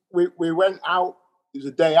 We went out. It was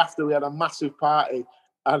the day after we had a massive party,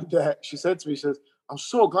 and she said to me, she says, "I'm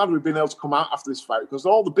so glad we've been able to come out after this fight because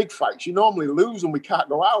all the big fights you normally lose and we can't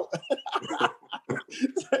go out." She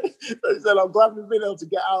said, "I'm glad we've been able to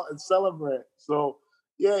get out and celebrate." So.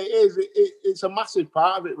 Yeah, it is. It's a massive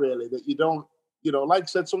part of it, really, that you don't, you know, like I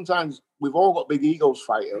said, sometimes we've all got big egos,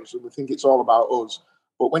 fighters, and we think it's all about us.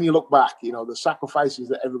 But when you look back, you know, the sacrifices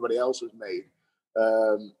that everybody else has made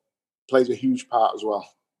plays a huge part as well.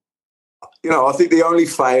 You know, I think the only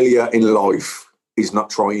failure in life is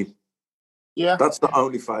not trying. Yeah. That's the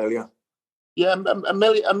only failure. Yeah, a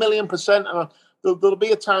million percent. And there'll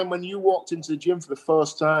be a time when you walked into the gym for the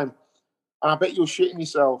first time, and I bet you're shitting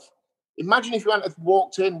yourself. Imagine if you hadn't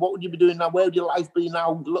walked in, what would you be doing now? Where would your life be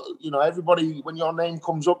now? You know, everybody, when your name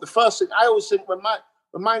comes up, the first thing I always think when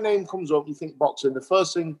my name comes up, you think boxing, the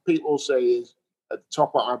first thing people say is at the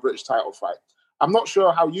top of my British title fight. I'm not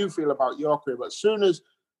sure how you feel about your career, but as soon as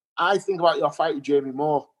I think about your fight with Jamie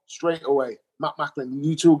Moore, straight away, Matt Macklin,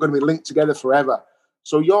 you two are going to be linked together forever.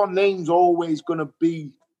 So your name's always going to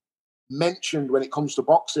be mentioned when it comes to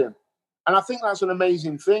boxing. And I think that's an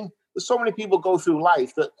amazing thing. There's so many people go through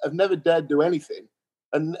life that have never dared do anything,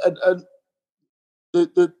 and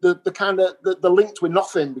the kind of the linked with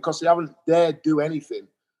nothing because they haven't dared do anything.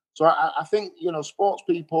 So I think, you know, sports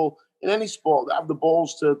people in any sport that have the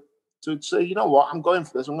balls to say, you know what, I'm going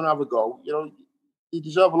for this, I'm going to have a go. You know, you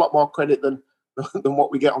deserve a lot more credit than what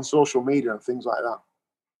we get on social media and things like that.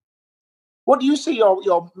 What do you see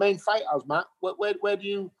your main fight as, Matt? Where do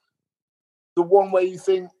you, the one where you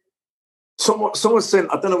think? Someone sent,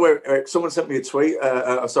 I don't know where, someone sent me a tweet,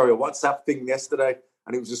 a WhatsApp thing yesterday,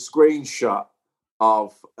 and it was a screenshot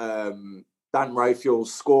of Dan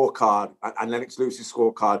Rayfield's scorecard and Lennox Lewis's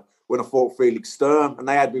scorecard when I fought Felix Sturm, and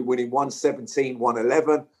they had me winning 117,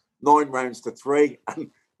 111, 9 rounds to 3. And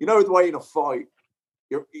you know the way in a fight,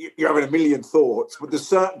 you're having a million thoughts, but there's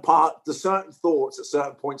certain thoughts at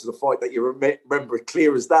certain points of the fight that you remember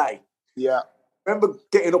clear as day. Yeah. remember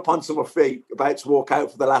getting up onto my feet, about to walk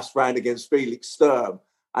out for the last round against Felix Sturm.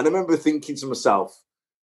 And I remember thinking to myself,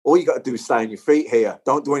 all you got to do is stay on your feet here.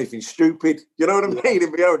 Don't do anything stupid. You know what I mean?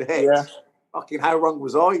 In my own head. Yeah. Fucking how wrong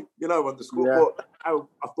was I? You know, on the scoreboard. How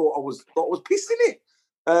I thought I was pissing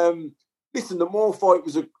it. Listen, the Moore fight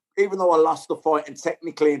was even though I lost the fight and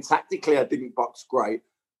technically and tactically I didn't box great,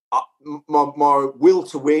 my will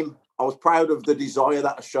to win, I was proud of the desire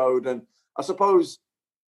that I showed. And I suppose,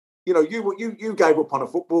 you know, you gave up on a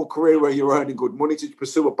football career where you were earning good money to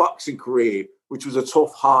pursue a boxing career, which was a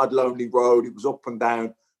tough, hard, lonely road. It was up and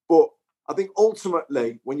down. But I think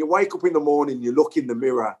ultimately, when you wake up in the morning, you look in the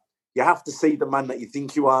mirror, you have to see the man that you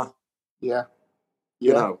think you are. Yeah.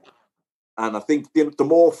 You know, and I think the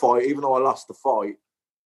Moore fight, even though I lost the fight,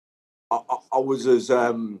 I was as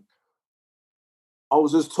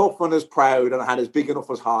tough and as proud, and I had as big enough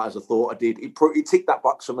as heart as I thought I did. It ticked that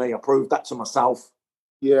box for me. I proved that to myself.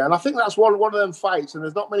 Yeah, and I think that's one of them fights, and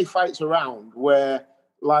there's not many fights around where,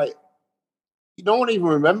 like, no one even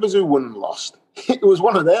remembers who won and lost. It was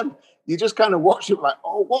one of them. You just kind of watch it like,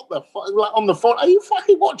 oh, what the fuck? Like on the phone, are you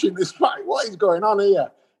fucking watching this fight? What is going on here?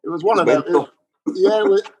 It was one of them.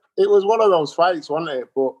 It was one of those fights, wasn't it?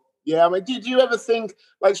 But yeah, I mean, did you ever think,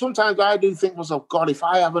 like, sometimes I do think to myself, God, if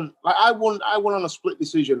I haven't, like, I won on a split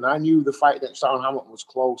decision. I knew the fight against Darren Hamilton was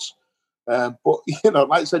close. But, you know,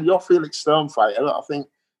 like I said, your Felix Sturm fight, I think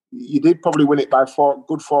you did probably win it by 4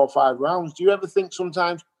 or 5 rounds. Do you ever think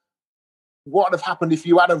sometimes what would have happened if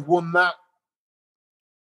you had have won that?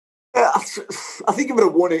 Yeah, I think if I would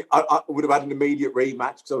have won it, I would have had an immediate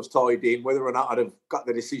rematch because I was tied in. Whether or not I'd have got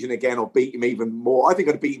the decision again or beat him even more, I think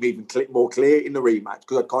I'd have beat him even more clear in the rematch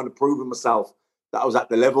because I'd kind of proven myself that I was at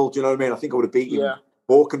the level. Do you know what I mean? I think I would have beat him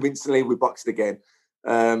more convincingly if we boxed again.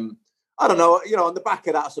 I don't know. You know, on the back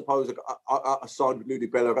of that, I suppose I signed with Ludi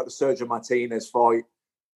Bello. I got the Sergio Martinez fight.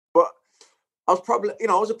 But I was probably, you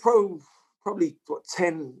know, I was a pro probably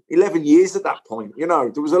 10, 11 years at that point. You know,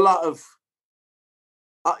 there was a lot of...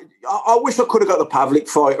 I wish I could have got the Pavlik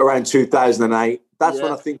fight around 2008. That's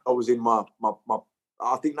when I think I was in my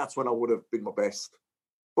I think that's when I would have been my best.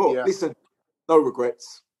 But listen, no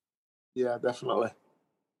regrets. Yeah, definitely.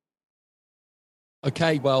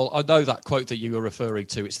 Okay, well, I know that quote that you were referring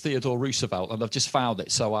to. It's Theodore Roosevelt, and I've just found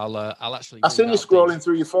it, so I'll actually... I seen you scrolling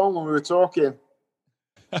through your phone when we were talking.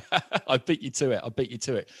 I beat you to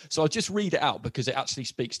it. So I'll just read it out because it actually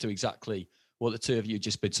speaks to exactly what the two of you have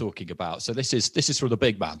just been talking about. So this is from the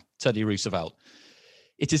big man, Teddy Roosevelt.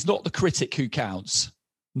 It is not the critic who counts,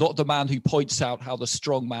 not the man who points out how the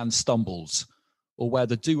strong man stumbles, or where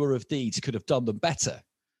the doer of deeds could have done them better.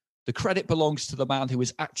 The credit belongs to the man who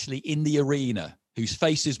is actually in the arena, whose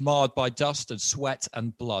face is marred by dust and sweat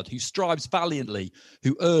and blood, who strives valiantly,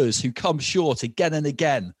 who errs, who comes short again and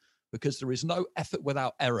again, because there is no effort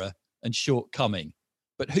without error and shortcoming.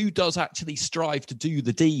 But who does actually strive to do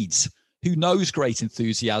the deeds? Who knows great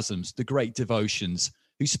enthusiasms, the great devotions,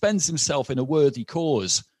 who spends himself in a worthy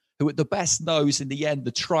cause, who at the best knows in the end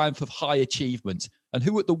the triumph of high achievement, and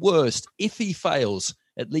who at the worst, if he fails,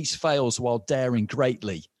 at least fails while daring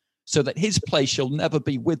greatly, so that his place shall never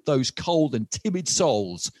be with those cold and timid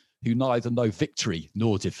souls who neither know victory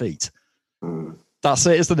nor defeat. That's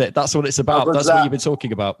it, isn't it? That's what it's about. That's what you've been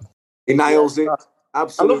talking about. He nails it.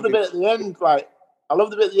 Absolutely. I love the bit at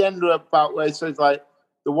the end, about where it says, like,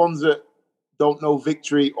 the ones that don't know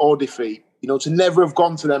victory or defeat, you know, to never have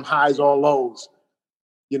gone to them highs or lows.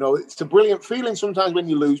 You know, it's a brilliant feeling sometimes when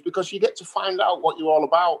you lose because you get to find out what you're all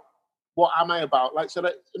about. What am I about? Like, so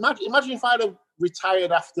that, imagine if I'd have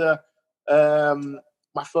retired after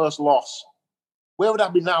my first loss. Where would I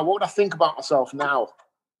be now? What would I think about myself now?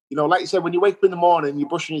 You know, like you said, when you wake up in the morning, you're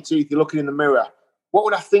brushing your teeth, you're looking in the mirror. What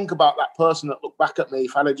would I think about that person that looked back at me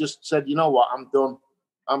if I'd have just said, you know what, I'm done.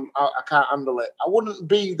 I can't handle it. I wouldn't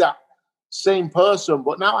be that same person.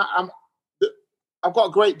 But now I've got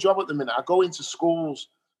a great job at the minute. I go into schools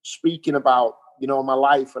speaking about, you know, my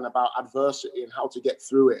life and about adversity and how to get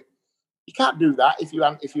through it. You can't do that if you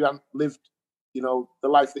haven't lived, you know, the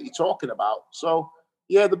life that you're talking about. So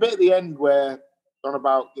yeah, the bit at the end where on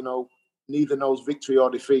about, you know, neither knows victory or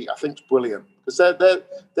defeat, I think is brilliant because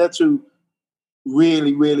they're two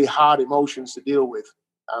really, really hard emotions to deal with.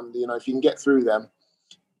 And, you know, if you can get through them,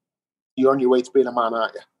 you're on your way to being a man,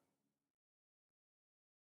 aren't you?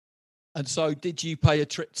 And so did you pay a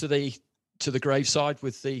trip to the graveside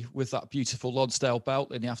with that beautiful Lonsdale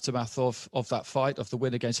belt in the aftermath of that fight, of the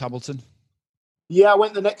win against Hamilton? Yeah, I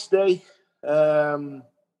went the next day. I'm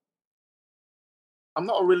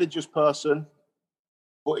not a religious person,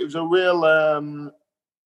 but it was a real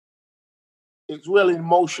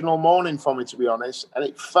emotional morning for me, to be honest. And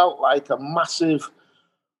it felt like a massive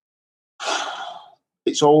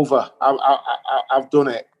it's over. I've done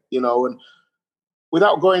it, and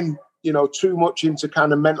without going, too much into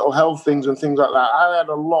kind of mental health things and things like that, I had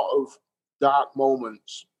a lot of dark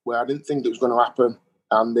moments where I didn't think it was going to happen,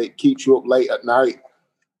 and it keeps you up late at night,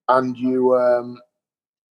 and you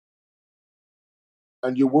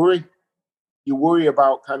worry. You worry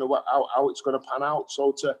about kind of how it's going to pan out.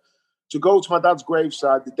 So to go to my dad's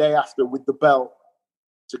graveside the day after with the bell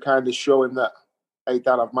to kind of show him that, hey,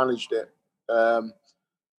 Dad, I've managed it,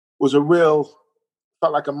 was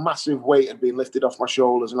felt like a massive weight had been lifted off my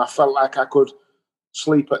shoulders, and I felt like I could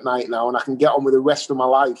sleep at night now and I can get on with the rest of my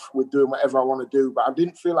life with doing whatever I want to do. But I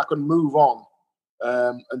didn't feel I could move on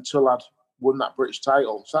until I'd won that British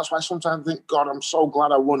title. So that's why sometimes I think, God, I'm so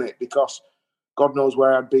glad I won it, because God knows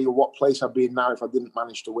where I'd be or what place I'd be in now if I didn't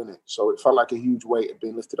manage to win it. So it felt like a huge weight had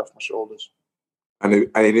been lifted off my shoulders. And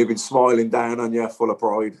he'd been smiling down on you, full of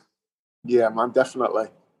pride. Yeah, man, definitely.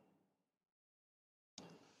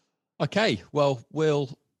 Okay, well, we'll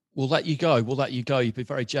let you go. We'll let you go. You've been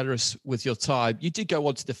very generous with your time. You did go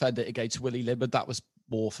on to defend it against Willie Lim, but that was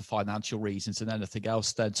more for financial reasons than anything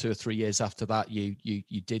else. Then 2 or 3 years after that, you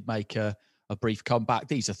did make a brief comeback.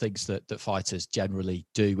 These are things that fighters generally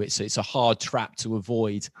do. It's a hard trap to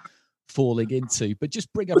avoid falling into, but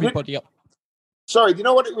just bring everybody up. Sorry, do you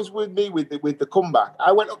know what it was with me with the comeback?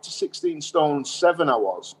 I went up to 16 stone 7.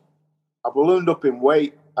 I ballooned up in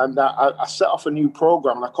weight, and I set off a new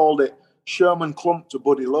program, and I called it Sherman Clump to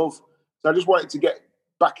Buddy Love. So I just wanted to get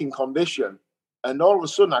back in condition, and all of a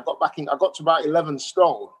sudden I got to about 11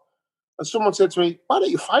 stone, and someone said to me, "Why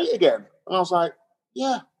don't you fight again?" And I was like,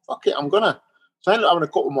 "Yeah, fuck it, I'm gonna." So I ended up having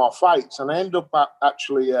a couple more fights, and I ended up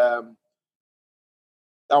actually. I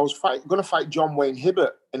was going to fight John Wayne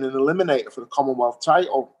Hibbert in an eliminator for the Commonwealth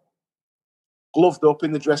title. Gloved up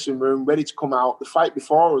in the dressing room, ready to come out. The fight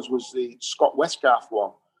before us was the Scott Westgarth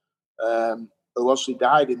one, who obviously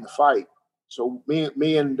died in the fight. So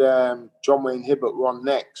me and John Wayne Hibbert were on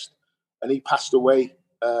next, and he passed away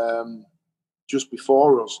just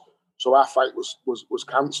before us. So our fight was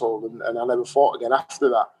cancelled, and I never fought again after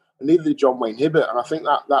that. And neither did John Wayne Hibbert. And I think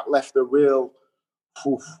that left a real,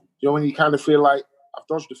 when you kind of feel like, I've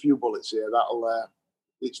dodged a few bullets here.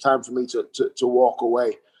 It's time for me to walk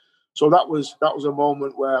away. So that was a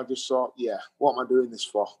moment where I just thought, yeah, what am I doing this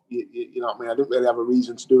for? You know what I mean? I didn't really have a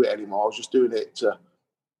reason to do it anymore. I was just doing it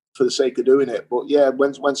for the sake of doing it. But yeah,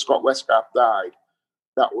 when Scott Westgarth died,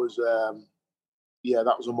 that was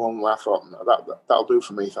a moment where I thought, no, that'll do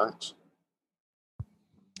for me, thanks.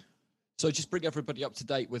 So just bring everybody up to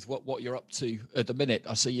date with what you're up to at the minute.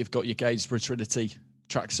 I see you've got your Gainsborough Trinity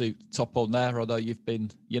tracksuit top on there. I know you've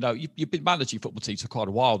been managing football teams for quite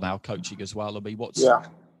a while now, coaching as well. I mean, Yeah.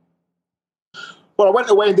 Well, I went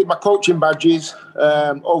away and did my coaching badges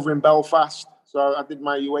over in Belfast. So I did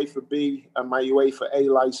my UEFA B and my UEFA A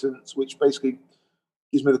license, which basically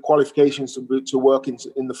gives me the qualifications to work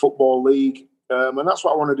in the Football League. And that's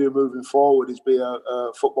what I want to do moving forward, is be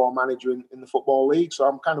a football manager in the Football League. So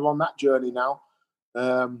I'm kind of on that journey now,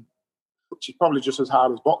 which is probably just as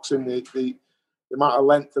hard as boxing, the amount of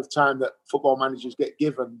length of time that football managers get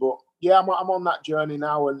given. But yeah, I'm on that journey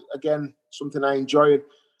now. And again, something I enjoy.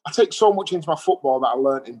 I take so much into my football that I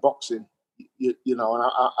learned in boxing, and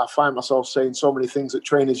I find myself saying so many things that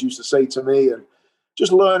trainers used to say to me, and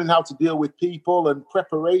just learning how to deal with people and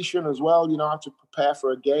preparation as well, how to prepare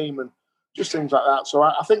for a game and just things like that. So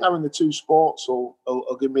I think having the two sports will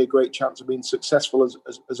give me a great chance of being successful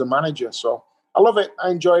as a manager. So I love it. I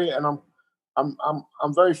enjoy it. And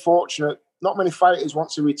I'm very fortunate. Not many fighters,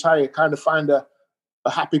 once they retire, kind of find a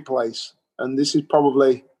happy place. And this is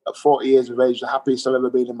probably, at 40 years of age, the happiest I've ever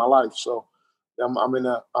been in my life. So I'm in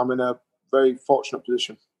a very fortunate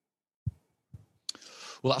position.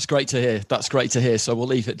 Well, that's great to hear. That's great to hear. So we'll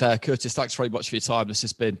leave it there. Curtis, thanks very much for your time. This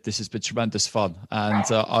has been tremendous fun. And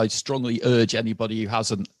I strongly urge anybody who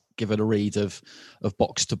hasn't given a read of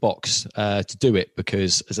Box to Box to do it,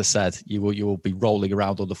 because, as I said, you will be rolling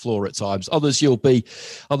around on the floor at times. Others you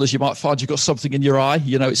might find you've got something in your eye.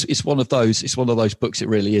 It's one of those. It's one of those books. It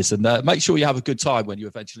really is. And make sure you have a good time when you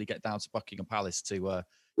eventually get down to Buckingham Palace to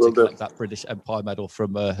collect that British Empire Medal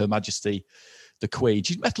from Her Majesty the Queen.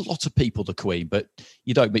 She's met a lot of people, the Queen, but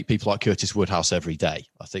you don't meet people like Curtis Woodhouse every day.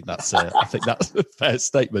 I think that's a fair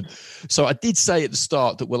statement. So I did say at the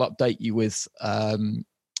start that we'll update you with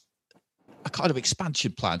a kind of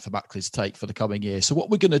expansion plan for Macklin's Take for the coming year. So what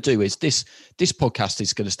we're going to do is this podcast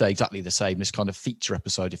is going to stay exactly the same, this kind of feature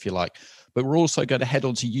episode, if you like, but we're also going to head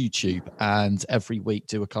onto YouTube and every week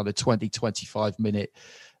do a kind of 20, 25 minute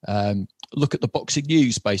look at the boxing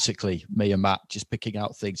news, basically, me and Matt just picking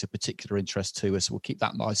out things of particular interest to us. We'll keep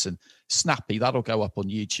that nice and snappy. That'll go up on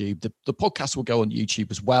YouTube. The podcast will go on YouTube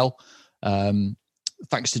as well.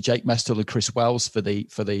 Thanks to Jake Mestel and Chris Wells for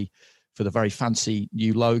the very fancy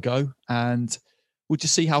new logo, and we'll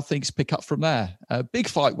just see how things pick up from there. Big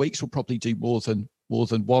fight weeks, we'll probably do more than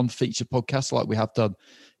one feature podcast like we have done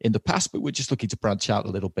in the past, but we're just looking to branch out a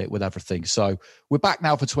little bit with everything. So we're back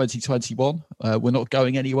now for 2021. We're not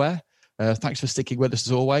going anywhere. Thanks for sticking with us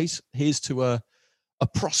as always. Here's to a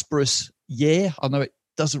prosperous year. I know it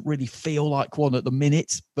doesn't really feel like one at the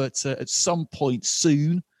minute, but at some point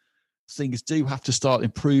soon, things do have to start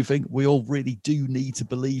improving. We all really do need to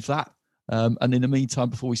believe that. And in the meantime,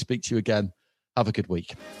 before we speak to you again, have a good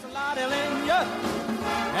week.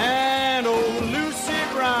 And old Lucy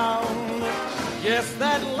Brown, yes,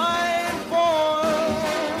 that line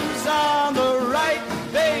forms on the right,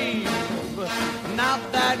 babe.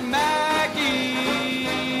 Not that Maggie's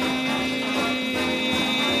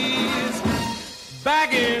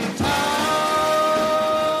back in town.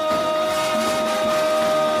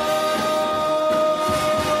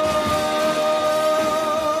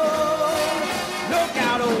 Look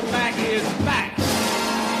out, old Maggie is back.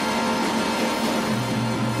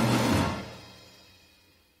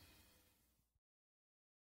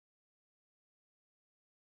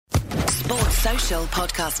 Sports Social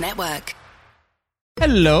Podcast Network.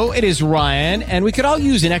 Hello, it is Ryan, and we could all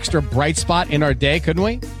use an extra bright spot in our day, couldn't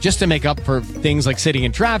we? Just to make up for things like sitting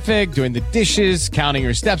in traffic, doing the dishes, counting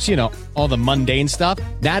your steps, all the mundane stuff.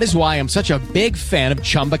 That is why I'm such a big fan of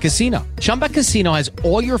Chumba Casino. Chumba Casino has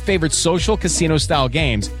all your favorite social casino-style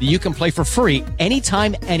games that you can play for free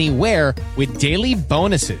anytime, anywhere with daily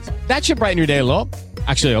bonuses. That should brighten your day a little.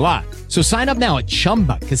 Actually, a lot. So sign up now at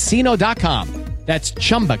ChumbaCasino.com. That's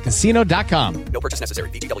ChumbaCasino.com. No purchase necessary.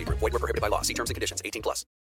 VGW Group. Void where prohibited by law. See terms and conditions. 18+.